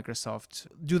pitch to Microsoft.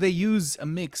 Do they use a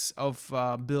mix of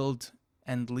build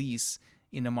and lease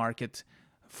in the market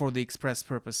for the express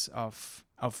purpose of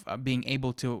being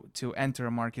able to enter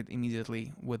a market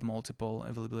immediately with multiple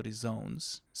availability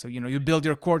zones? So you build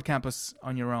your core campus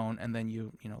on your own, and then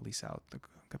you lease out the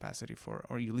capacity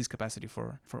or you lease capacity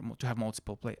for to have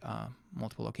multiple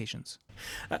locations.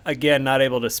 Again, not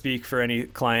able to speak for any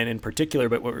client in particular,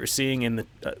 but what we're seeing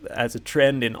as a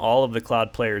trend in all of the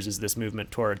cloud players is this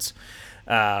movement towards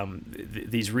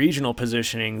these regional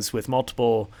positionings with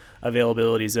multiple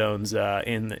availability zones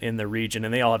in the region,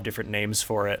 and they all have different names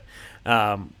for it.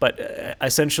 But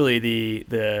essentially,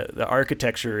 the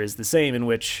architecture is the same, in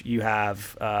which you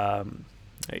have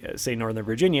say Northern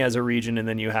Virginia as a region, and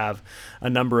then you have a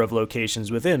number of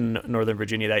locations within Northern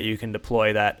Virginia that you can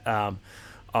deploy that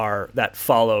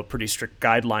follow pretty strict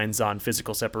guidelines on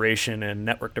physical separation and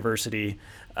network diversity,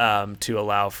 to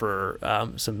allow for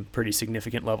some pretty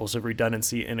significant levels of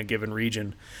redundancy in a given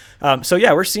region. So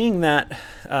yeah, we're seeing that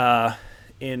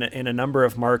in a number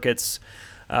of markets,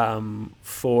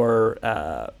 for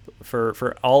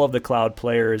all of the cloud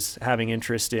players having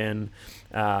interest in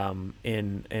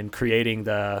creating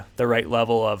the right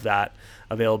level of that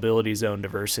availability zone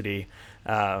diversity,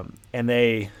 and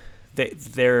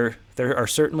there are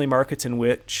certainly markets in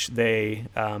which they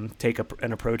take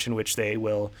an approach in which they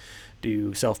will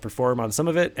do self-perform on some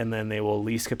of it, and then they will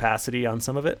lease capacity on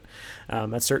some of it.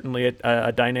 That's certainly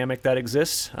a dynamic that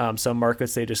exists. Some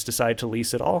markets, they just decide to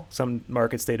lease it all. Some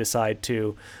markets, they decide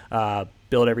to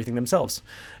build everything themselves.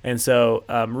 And so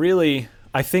really,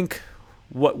 I think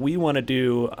what we want to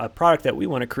do, a product that we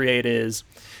want to create, is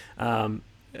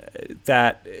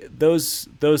that those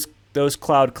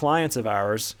cloud clients of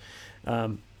ours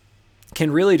can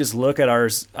really just look at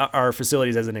our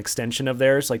facilities as an extension of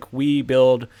theirs. Like, we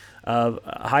build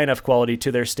high enough quality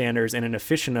to their standards in an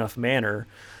efficient enough manner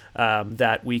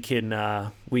that they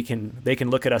can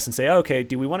look at us and say, oh, okay,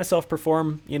 do we want to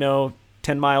self-perform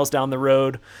 10 miles down the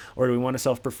road, or do we want to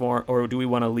self-perform, or do we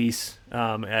want to lease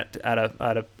at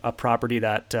a property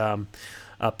that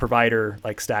a provider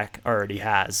like Stack already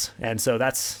has? And so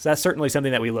that's certainly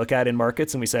something that we look at in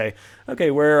markets, and we say,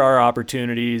 okay, where are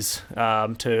opportunities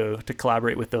to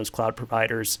collaborate with those cloud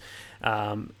providers,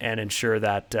 and ensure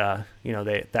that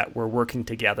that we're working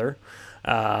together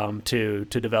to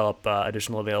develop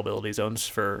additional availability zones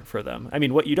for them. I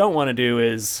mean, what you don't want to do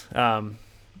is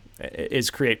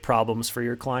create problems for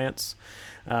your clients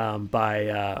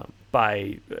by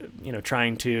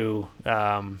trying to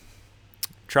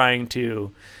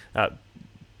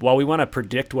while we want to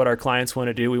predict what our clients want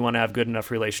to do, we want to have good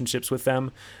enough relationships with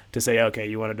them to say, okay,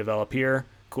 you want to develop here,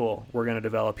 cool, we're going to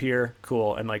develop here,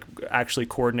 cool, and actually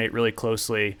coordinate really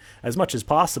closely, as much as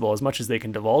possible, as much as they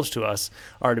can divulge to us,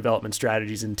 our development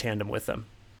strategies in tandem with them.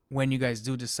 When you guys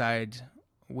do decide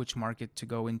which market to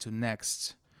go into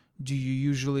next, do you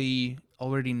usually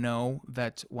already know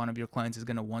that one of your clients is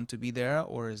going to want to be there,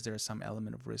 or is there some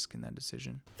element of risk in that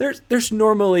decision? There's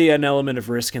normally an element of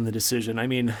risk in the decision. I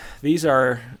mean, these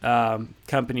are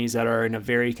companies that are in a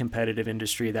very competitive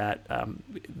industry that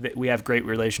we have great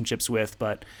relationships with,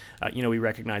 but we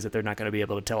recognize that they're not going to be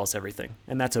able to tell us everything,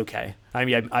 and that's okay. I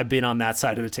mean, I've been on that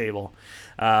side of the table,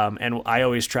 and I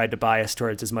always tried to bias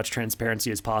towards as much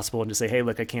transparency as possible and to say, hey,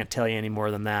 look, I can't tell you any more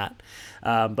than that.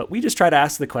 But we just try to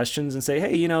ask the questions and say,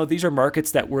 hey, these are markets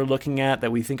that we're looking at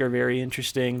that we think are very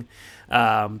interesting,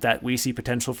 that we see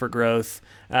potential for growth.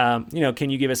 Can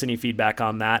you give us any feedback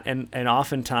on that? And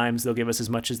oftentimes they'll give us as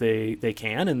much as they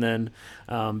can, and then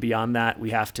beyond that,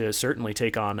 we have to certainly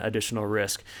take on additional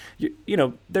risk.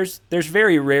 There's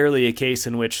very rarely a case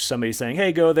in which somebody's saying,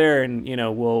 hey, go there and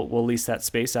we'll lease that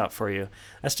space out for you.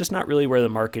 That's just not really where the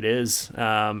market is.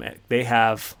 They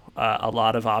have a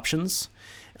lot of options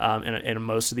in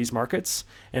most of these markets.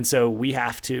 And so we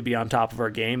have to be on top of our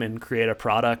game and create a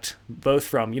product, both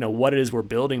from, what it is we're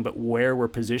building, but where we're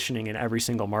positioning in every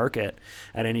single market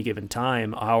at any given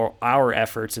time, our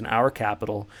efforts and our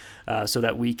capital, so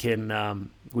that we can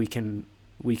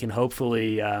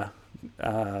hopefully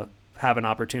have an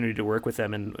opportunity to work with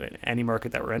them in any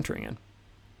market that we're entering in.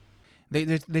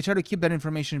 They try to keep that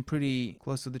information pretty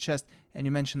close to the chest, and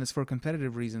you mentioned this for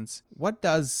competitive reasons. What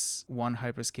does one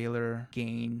hyperscaler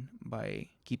gain by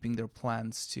keeping their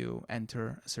plans to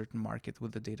enter a certain market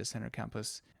with the data center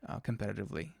campus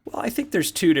competitively? Well, I think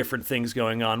there's two different things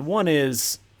going on. One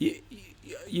is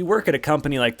you work at a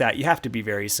company like that, you have to be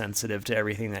very sensitive to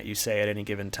everything that you say at any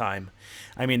given time.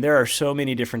 I mean, there are so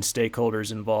many different stakeholders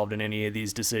involved in any of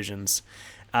these decisions.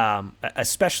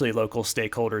 especially local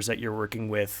stakeholders that you're working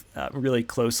with really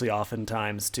closely,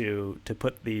 oftentimes to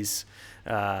put these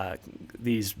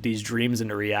dreams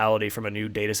into reality from a new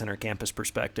data center campus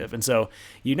perspective. And so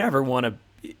you never want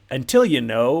to, until you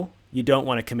don't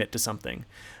want to commit to something,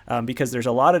 because there's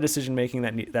a lot of decision making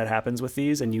that happens with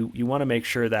these, and you want to make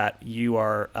sure that you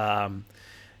are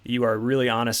really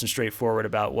honest and straightforward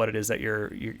about what it is that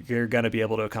you're going to be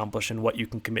able to accomplish and what you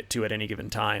can commit to at any given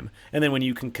time. And then when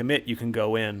you can commit, you can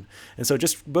go in. And so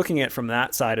just looking at it from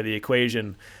that side of the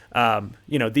equation,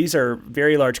 these are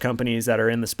very large companies that are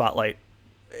in the spotlight.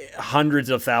 Hundreds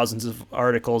of thousands of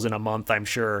articles in a month, I'm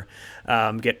sure,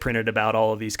 get printed about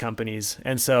all of these companies.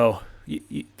 And so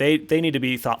they need to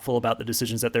be thoughtful about the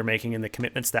decisions that they're making and the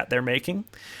commitments that they're making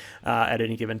at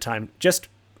any given time, just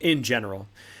in general.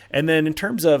 And then in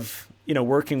terms of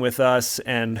working with us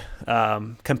and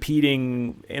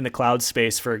competing in the cloud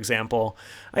space, for example,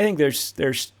 I think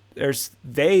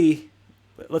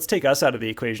let's take us out of the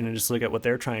equation and just look at what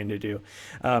they're trying to do.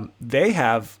 They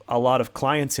have a lot of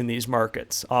clients in these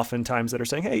markets, oftentimes that are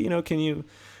saying, hey, can you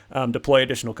deploy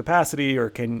additional capacity, or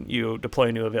can you deploy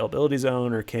a new availability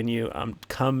zone, or can you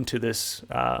come to this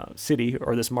city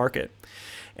or this market?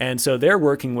 And so they're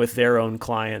working with their own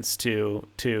clients to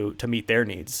meet their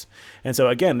needs. And so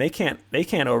again, they can't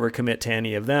overcommit to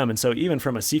any of them. And so even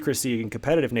from a secrecy and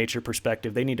competitive nature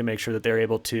perspective, they need to make sure that they're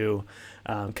able to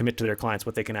commit to their clients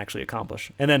what they can actually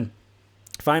accomplish. And then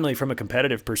finally, from a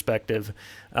competitive perspective,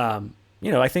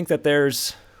 I think that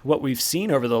there's what we've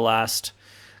seen over the last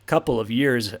couple of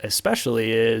years,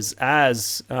 especially, is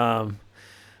as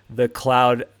the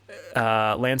cloud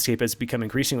landscape has become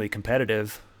increasingly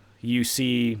competitive, you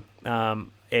see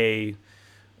a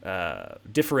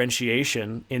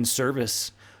differentiation in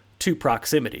service to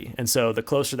proximity. And so the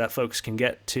closer that folks can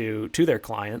get to their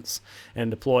clients and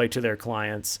deploy to their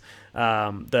clients,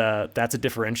 that's a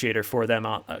differentiator for them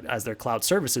as their cloud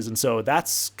services. And so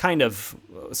that's kind of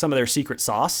some of their secret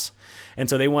sauce. And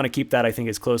so they want to keep that, I think,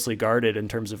 as closely guarded in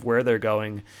terms of where they're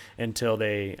going until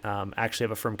they actually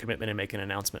have a firm commitment and make an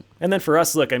announcement. And then for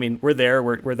us, look, I mean, we're there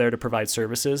to provide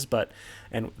services,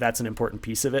 and that's an important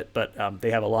piece of it, but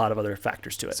they have a lot of other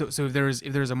factors to it. So if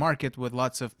there's a market with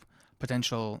lots of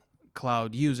potential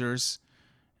cloud users,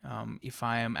 if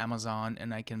I am Amazon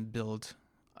and I can build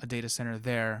a data center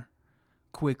there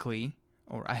quickly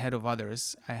or ahead of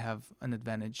others, I have an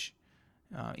advantage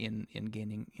in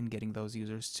getting those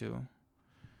users to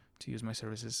use my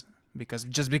services because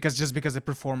the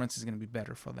performance is going to be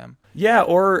better for them. Yeah,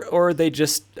 or they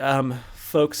just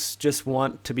folks just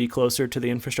want to be closer to the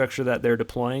infrastructure that they're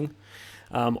deploying.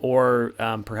 Or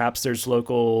perhaps there's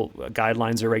local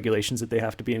guidelines or regulations that they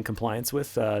have to be in compliance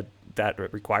with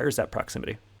that requires that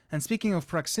proximity. And speaking of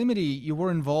proximity, you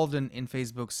were involved in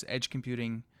Facebook's edge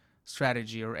computing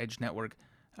strategy or edge network.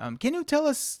 Can you tell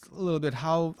us a little bit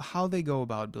how they go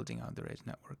about building out their edge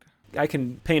network? I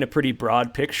can paint a pretty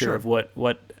broad picture Sure. of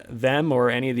what them or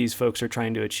any of these folks are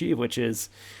trying to achieve, which is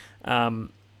the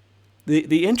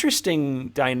interesting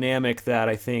dynamic that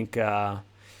I think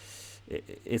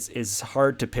is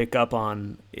hard to pick up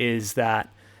on is that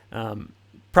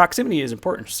proximity is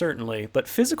important, certainly, but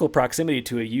physical proximity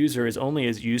to a user is only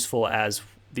as useful as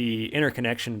the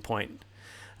interconnection point,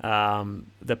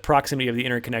 the proximity of the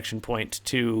interconnection point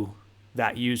to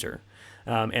that user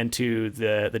and to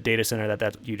the data center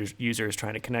that user is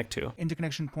trying to connect to.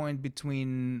 Interconnection point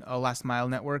between a last mile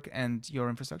network and your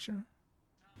infrastructure?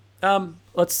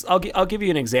 I'll give you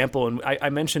an example. And I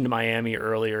mentioned Miami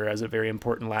earlier as a very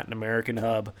important Latin American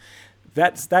hub.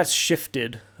 That's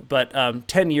shifted, but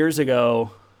 10 years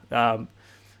ago,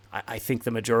 I think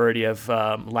the majority of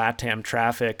LATAM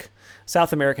traffic,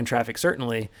 South American traffic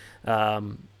certainly,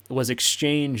 was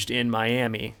exchanged in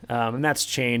Miami, and that's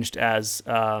changed as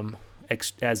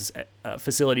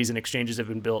facilities and exchanges have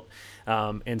been built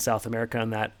in South America,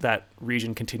 and that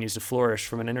region continues to flourish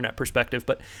from an internet perspective.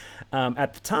 But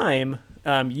at the time,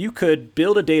 you could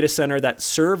build a data center that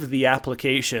served the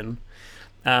application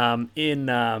in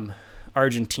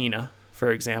Argentina,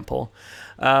 for example.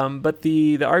 But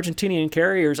the Argentinian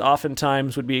carriers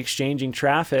oftentimes would be exchanging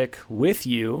traffic with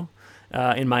you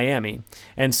in Miami.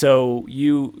 And so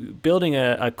you building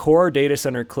a core data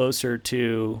center closer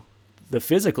to the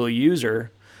physical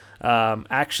user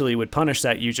actually would punish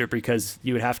that user because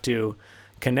you would have to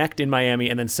connect in Miami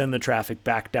and then send the traffic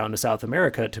back down to South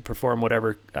America to perform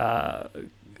whatever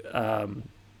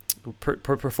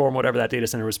perform whatever that data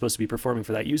center was supposed to be performing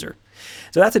for that user.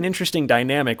 So that's an interesting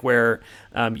dynamic where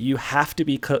you have to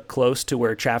be close to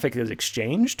where traffic is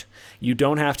exchanged. You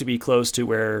don't have to be close to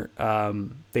where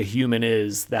the human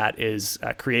is that is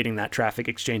creating that traffic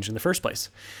exchange in the first place.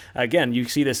 Again, you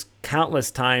see this countless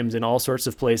times in all sorts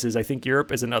of places. I think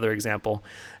Europe is another example.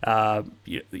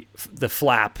 The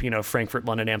flap, Frankfurt,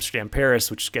 London, Amsterdam,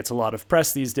 Paris, which gets a lot of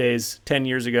press these days. 10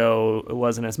 years ago, it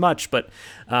wasn't as much, but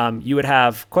you would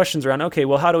have questions around, okay,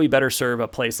 well, how do we better serve a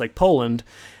place like Poland?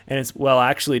 And it's, well,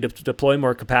 actually deploy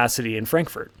more capacity in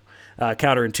Frankfurt.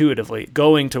 Counterintuitively,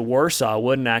 going to Warsaw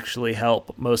wouldn't actually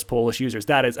help most Polish users.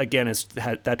 That is, again,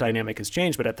 that dynamic has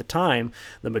changed, but at the time,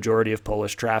 the majority of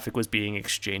Polish traffic was being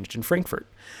exchanged in Frankfurt.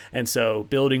 And so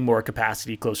building more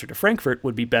capacity closer to Frankfurt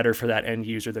would be better for that end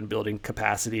user than building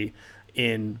capacity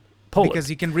in Poland. Because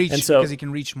you can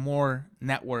reach more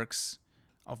networks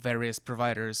of various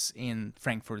providers in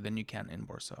Frankfurt than you can in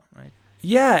Warsaw, right?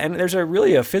 Yeah, and there's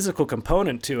really a physical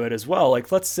component to it as well.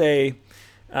 Like let's say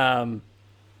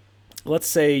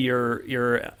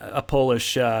you're a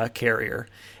Polish carrier,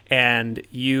 and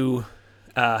you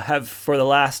have for the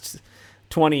last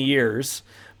 20 years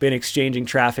been exchanging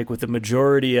traffic with the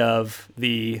majority of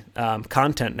the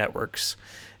content networks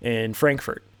in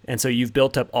Frankfurt. And so you've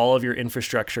built up all of your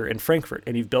infrastructure in Frankfurt,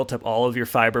 and you've built up all of your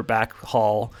fiber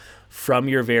backhaul from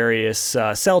your various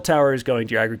cell towers going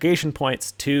to your aggregation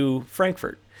points to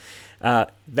Frankfurt.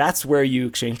 That's where you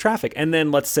exchange traffic. And then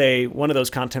let's say one of those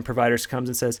content providers comes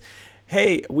and says,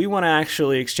 hey, we want to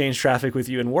actually exchange traffic with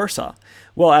you in Warsaw.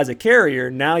 Well, as a carrier,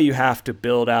 now you have to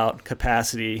build out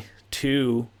capacity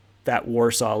to that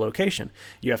Warsaw location.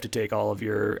 You have to take all of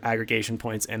your aggregation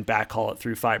points and backhaul it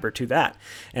through fiber to that.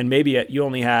 And maybe you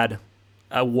only had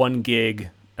a 1 gig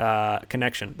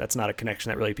connection. That's not a connection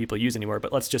that really people use anymore,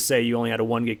 but let's just say you only had a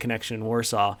 1 gig connection in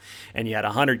Warsaw and you had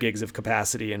 100 gigs of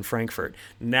capacity in Frankfurt.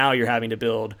 Now you're having to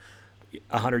build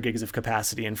 100 gigs of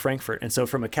capacity in Frankfurt. And so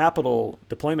from a capital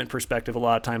deployment perspective, a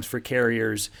lot of times for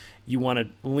carriers, you want to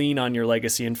lean on your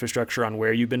legacy infrastructure on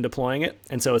where you've been deploying it.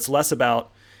 And so it's less about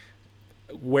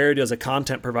where does a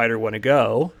content provider want to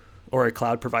go or a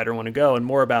cloud provider want to go, and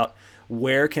more about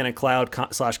where can a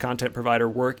cloud/content provider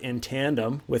work in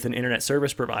tandem with an internet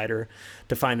service provider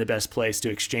to find the best place to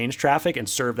exchange traffic and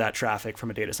serve that traffic from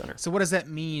a data center. So what does that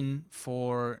mean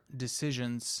for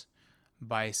decisions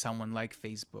by someone like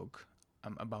Facebook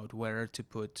about where to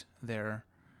put their,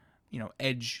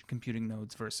 edge computing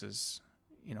nodes versus,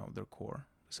 their core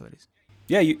facilities?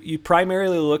 Yeah, you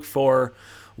primarily look for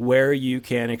where you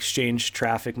can exchange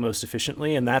traffic most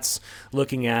efficiently, and that's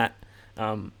looking at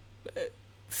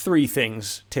three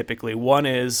things typically. One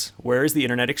is, where is the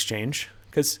internet exchange?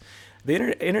 Because the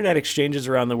internet exchanges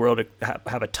around the world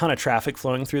have a ton of traffic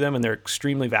flowing through them, and they're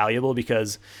extremely valuable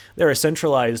because they're a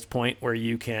centralized point where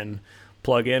you can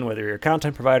plug in, whether you're a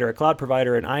content provider, a cloud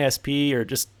provider, an ISP, or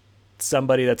just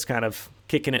somebody that's kind of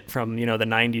kicking it from the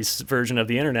 90s version of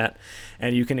the internet,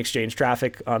 and you can exchange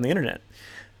traffic on the internet.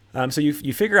 So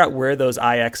you figure out where those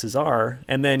IXs are,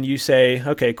 and then you say,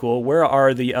 okay, cool, where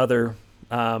are the other,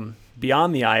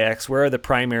 beyond the IX, where are the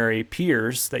primary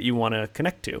peers that you want to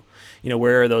connect to?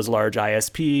 Where are those large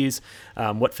ISPs?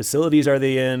 What facilities are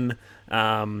they in?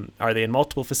 Are they in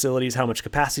multiple facilities? How much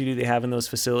capacity do they have in those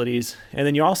facilities? And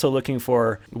then you're also looking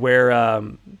for where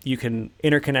you can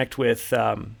interconnect with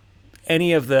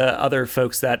any of the other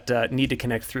folks that need to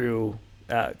connect through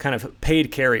kind of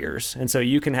paid carriers. And so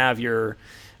you can have your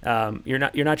you're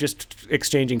not just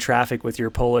exchanging traffic with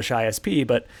your Polish ISP,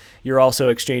 but you're also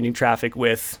exchanging traffic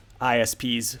with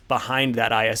ISPs behind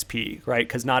that ISP, right?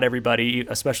 Because not everybody,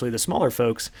 especially the smaller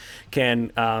folks,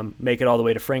 can make it all the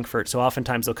way to Frankfurt. So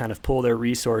oftentimes they'll kind of pull their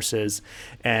resources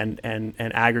and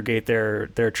aggregate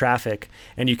their traffic,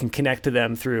 and you can connect to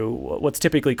them through what's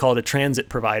typically called a transit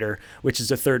provider, which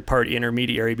is a third-party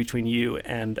intermediary between you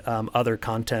and other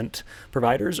content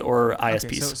providers or ISPs.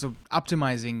 Okay, so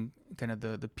optimizing kind of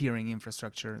the peering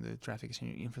infrastructure, the traffic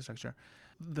exchange infrastructure.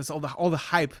 That's all the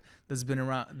hype that's been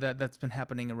around that's been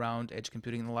happening around edge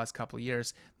computing in the last couple of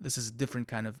years. This is a different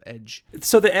kind of edge.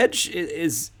 So the edge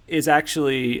is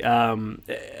actually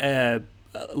a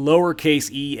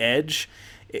lowercase e edge.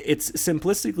 It's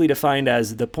simplistically defined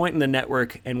as the point in the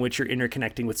network in which you're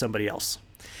interconnecting with somebody else.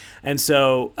 And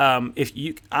so if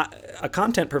a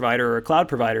content provider or a cloud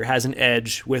provider has an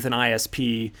edge with an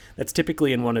ISP that's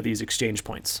typically in one of these exchange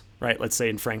points, right? Let's say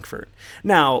in Frankfurt.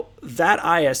 Now, that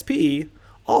ISP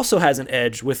also has an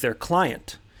edge with their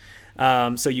client.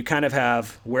 So you kind of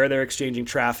have where they're exchanging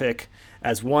traffic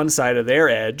as one side of their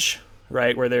edge,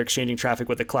 right, where they're exchanging traffic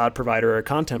with a cloud provider or a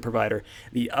content provider.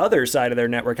 The other side of their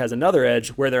network has another edge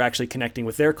where they're actually connecting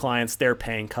with their clients, their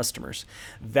paying customers.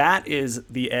 That is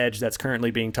the edge that's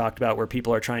currently being talked about, where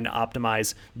people are trying to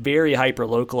optimize very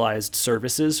hyper-localized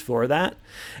services for that.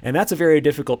 And that's a very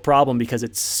difficult problem because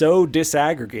it's so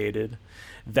disaggregated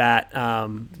that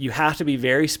you have to be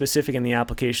very specific in the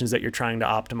applications that you're trying to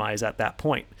optimize at that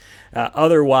point.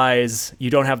 Otherwise, you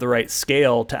don't have the right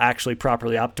scale to actually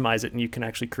properly optimize it, and you can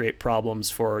actually create problems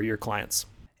for your clients.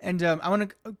 And I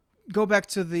want to go back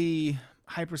to the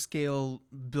hyperscale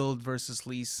build versus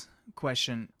lease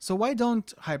question. So why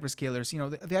don't hyperscalers,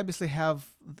 they obviously have,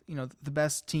 the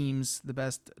best teams, the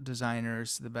best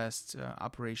designers, the best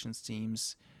operations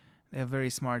teams. They have very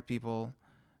smart people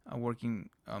working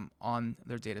on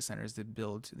their data centers that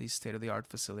build these state-of-the-art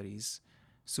facilities,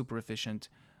 super efficient.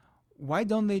 Why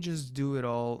don't they just do it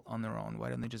all on their own? Why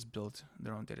don't they just build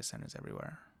their own data centers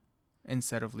everywhere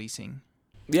instead of leasing?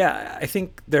 Yeah, I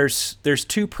think there's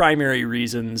two primary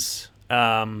reasons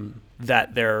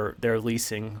that they're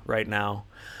leasing right now.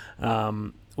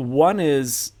 One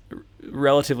is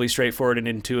relatively straightforward and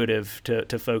intuitive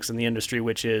to folks in the industry,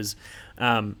 which is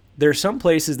there are some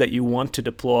places that you want to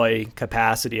deploy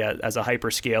capacity as a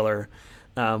hyperscaler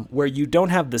where you don't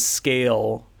have the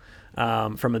scale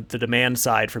from the demand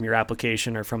side from your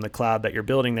application or from the cloud that you're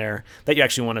building there, that you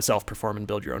actually want to self-perform and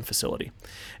build your own facility.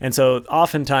 And so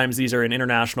oftentimes these are in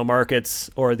international markets,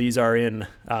 or these are in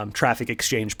traffic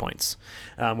exchange points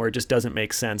where it just doesn't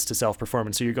make sense to self-perform.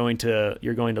 And so you're going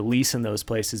to lease in those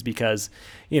places because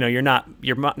you're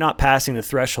not passing the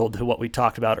threshold to what we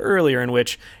talked about earlier, in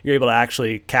which you're able to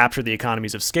actually capture the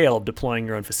economies of scale of deploying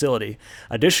your own facility.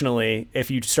 Additionally,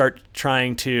 if you start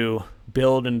trying to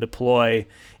build and deploy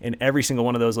in every single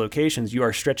one of those locations, you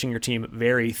are stretching your team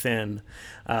very thin,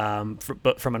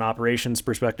 but from an operations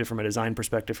perspective, from a design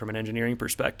perspective, from an engineering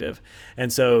perspective.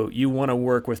 And so you want to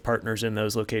work with partners in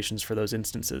those locations for those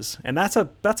instances. And that's a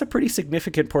pretty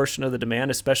significant portion of the demand,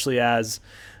 especially as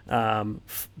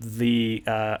the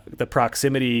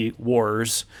proximity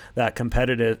wars, that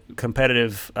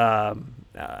competitive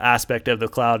aspect of the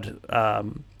cloud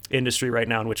industry right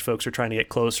now, in which folks are trying to get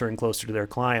closer and closer to their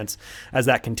clients, as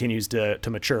that continues to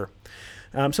mature.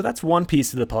 So that's one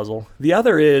piece of the puzzle. The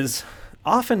other is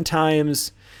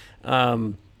oftentimes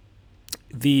the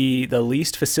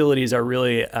leased facilities are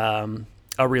really a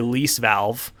release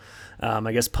valve,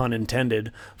 I guess pun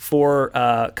intended, for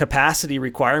capacity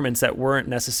requirements that weren't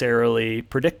necessarily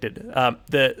predicted.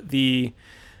 The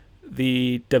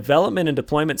development and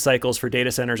deployment cycles for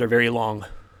data centers are very long.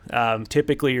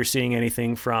 Typically, you're seeing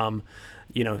anything from,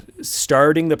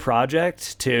 starting the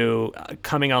project to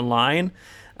coming online,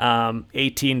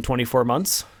 18, 24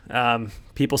 months.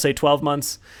 People say 12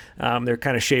 months. They're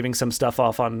kind of shaving some stuff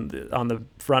off on the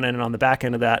front end and on the back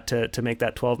end of that to make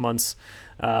that 12 months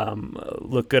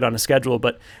look good on a schedule,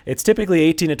 but it's typically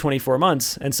 18 to 24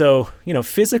 months. And so,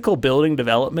 physical building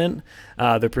development,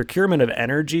 the procurement of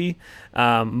energy,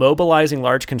 mobilizing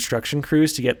large construction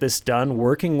crews to get this done,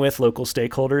 working with local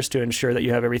stakeholders to ensure that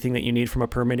you have everything that you need from a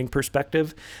permitting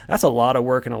perspective, that's a lot of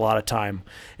work and a lot of time.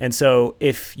 And so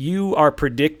if you are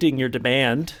predicting your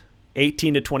demand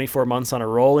 18 to 24 months on a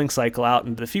rolling cycle out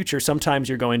into the future, sometimes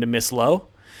you're going to miss low.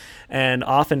 And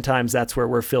oftentimes that's where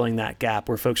we're filling that gap,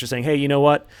 where folks are saying, hey, you know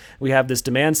what? We have this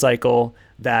demand cycle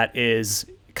that is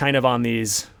kind of on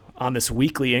this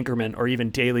weekly increment or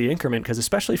even daily increment, because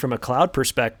especially from a cloud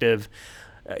perspective,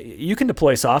 you can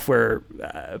deploy software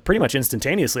pretty much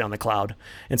instantaneously on the cloud.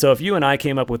 And so if you and I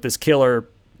came up with this killer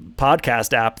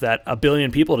podcast app that 1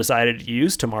 billion people decided to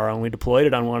use tomorrow, and we deployed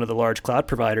it on one of the large cloud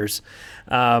providers,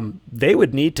 they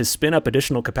would need to spin up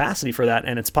additional capacity for that.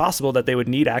 And it's possible that they would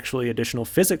need actually additional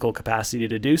physical capacity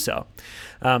to do so.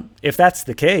 If that's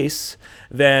the case,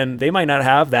 then they might not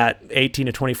have that 18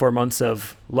 to 24 months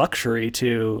of luxury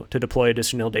to deploy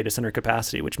additional data center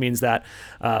capacity, which means that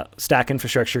Stack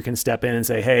Infrastructure can step in and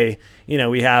say, hey,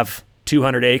 we have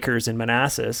 200 acres in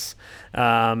Manassas,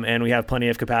 and we have plenty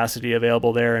of capacity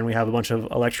available there, and we have a bunch of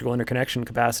electrical interconnection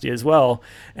capacity as well.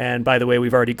 And by the way,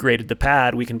 we've already graded the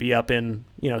pad. We can be up in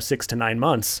 6 to 9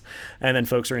 months, and then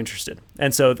folks are interested.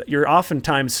 And so you're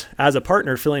oftentimes, as a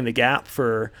partner, filling the gap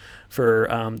for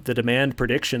the demand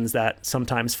predictions that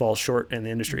sometimes fall short in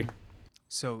the industry.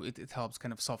 So it helps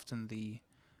kind of soften the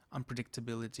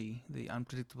unpredictability, the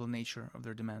unpredictable nature of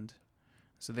their demand.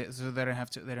 So they don't have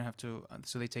to.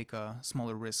 So they take a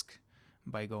smaller risk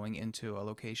by going into a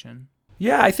location.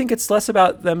 Yeah, I think it's less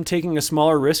about them taking a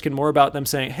smaller risk and more about them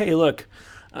saying, "Hey, look,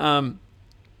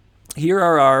 here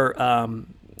are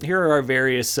our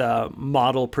various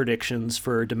model predictions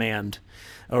for demand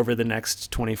over the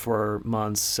next 24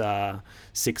 months,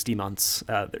 60 months,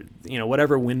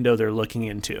 whatever window they're looking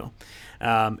into."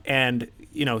 And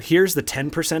here's the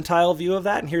 10 percentile view of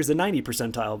that, and here's the 90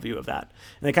 percentile view of that.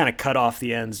 And they kind of cut off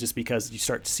the ends just because you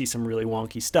start to see some really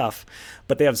wonky stuff.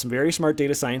 But they have some very smart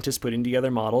data scientists putting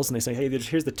together models, and they say, hey,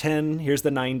 here's the 10, here's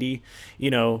the 90.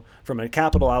 From a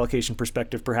capital allocation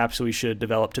perspective, perhaps we should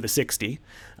develop to the 60,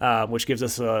 which gives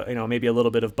us maybe a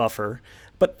little bit of buffer.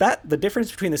 But the difference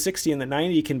between the 60 and the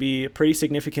 90 can be a pretty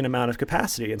significant amount of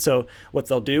capacity. And so what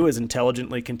they'll do is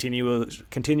intelligently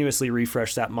continuously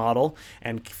refresh that model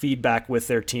and feedback with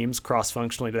their teams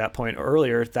cross-functionally to that point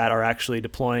earlier that are actually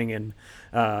deploying and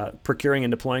procuring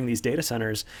and deploying these data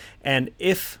centers. And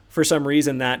if for some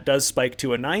reason that does spike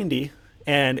to a 90,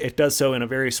 and it does so in a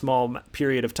very small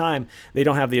period of time, they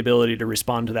don't have the ability to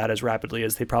respond to that as rapidly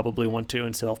as they probably want to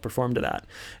and self-perform to that.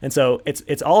 And so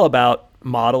it's all about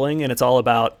modeling, and it's all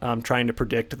about trying to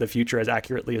predict the future as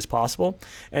accurately as possible.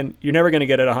 And you're never going to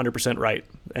get it 100% right.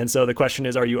 And so the question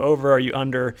is, are you over? Are you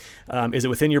under? Is it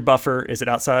within your buffer? Is it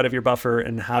outside of your buffer?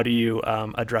 And how do you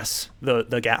address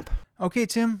the gap? Okay,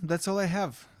 Tim, that's all I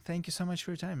have. Thank you so much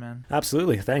for your time, man.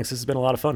 Absolutely. Thanks. This has been a lot of fun.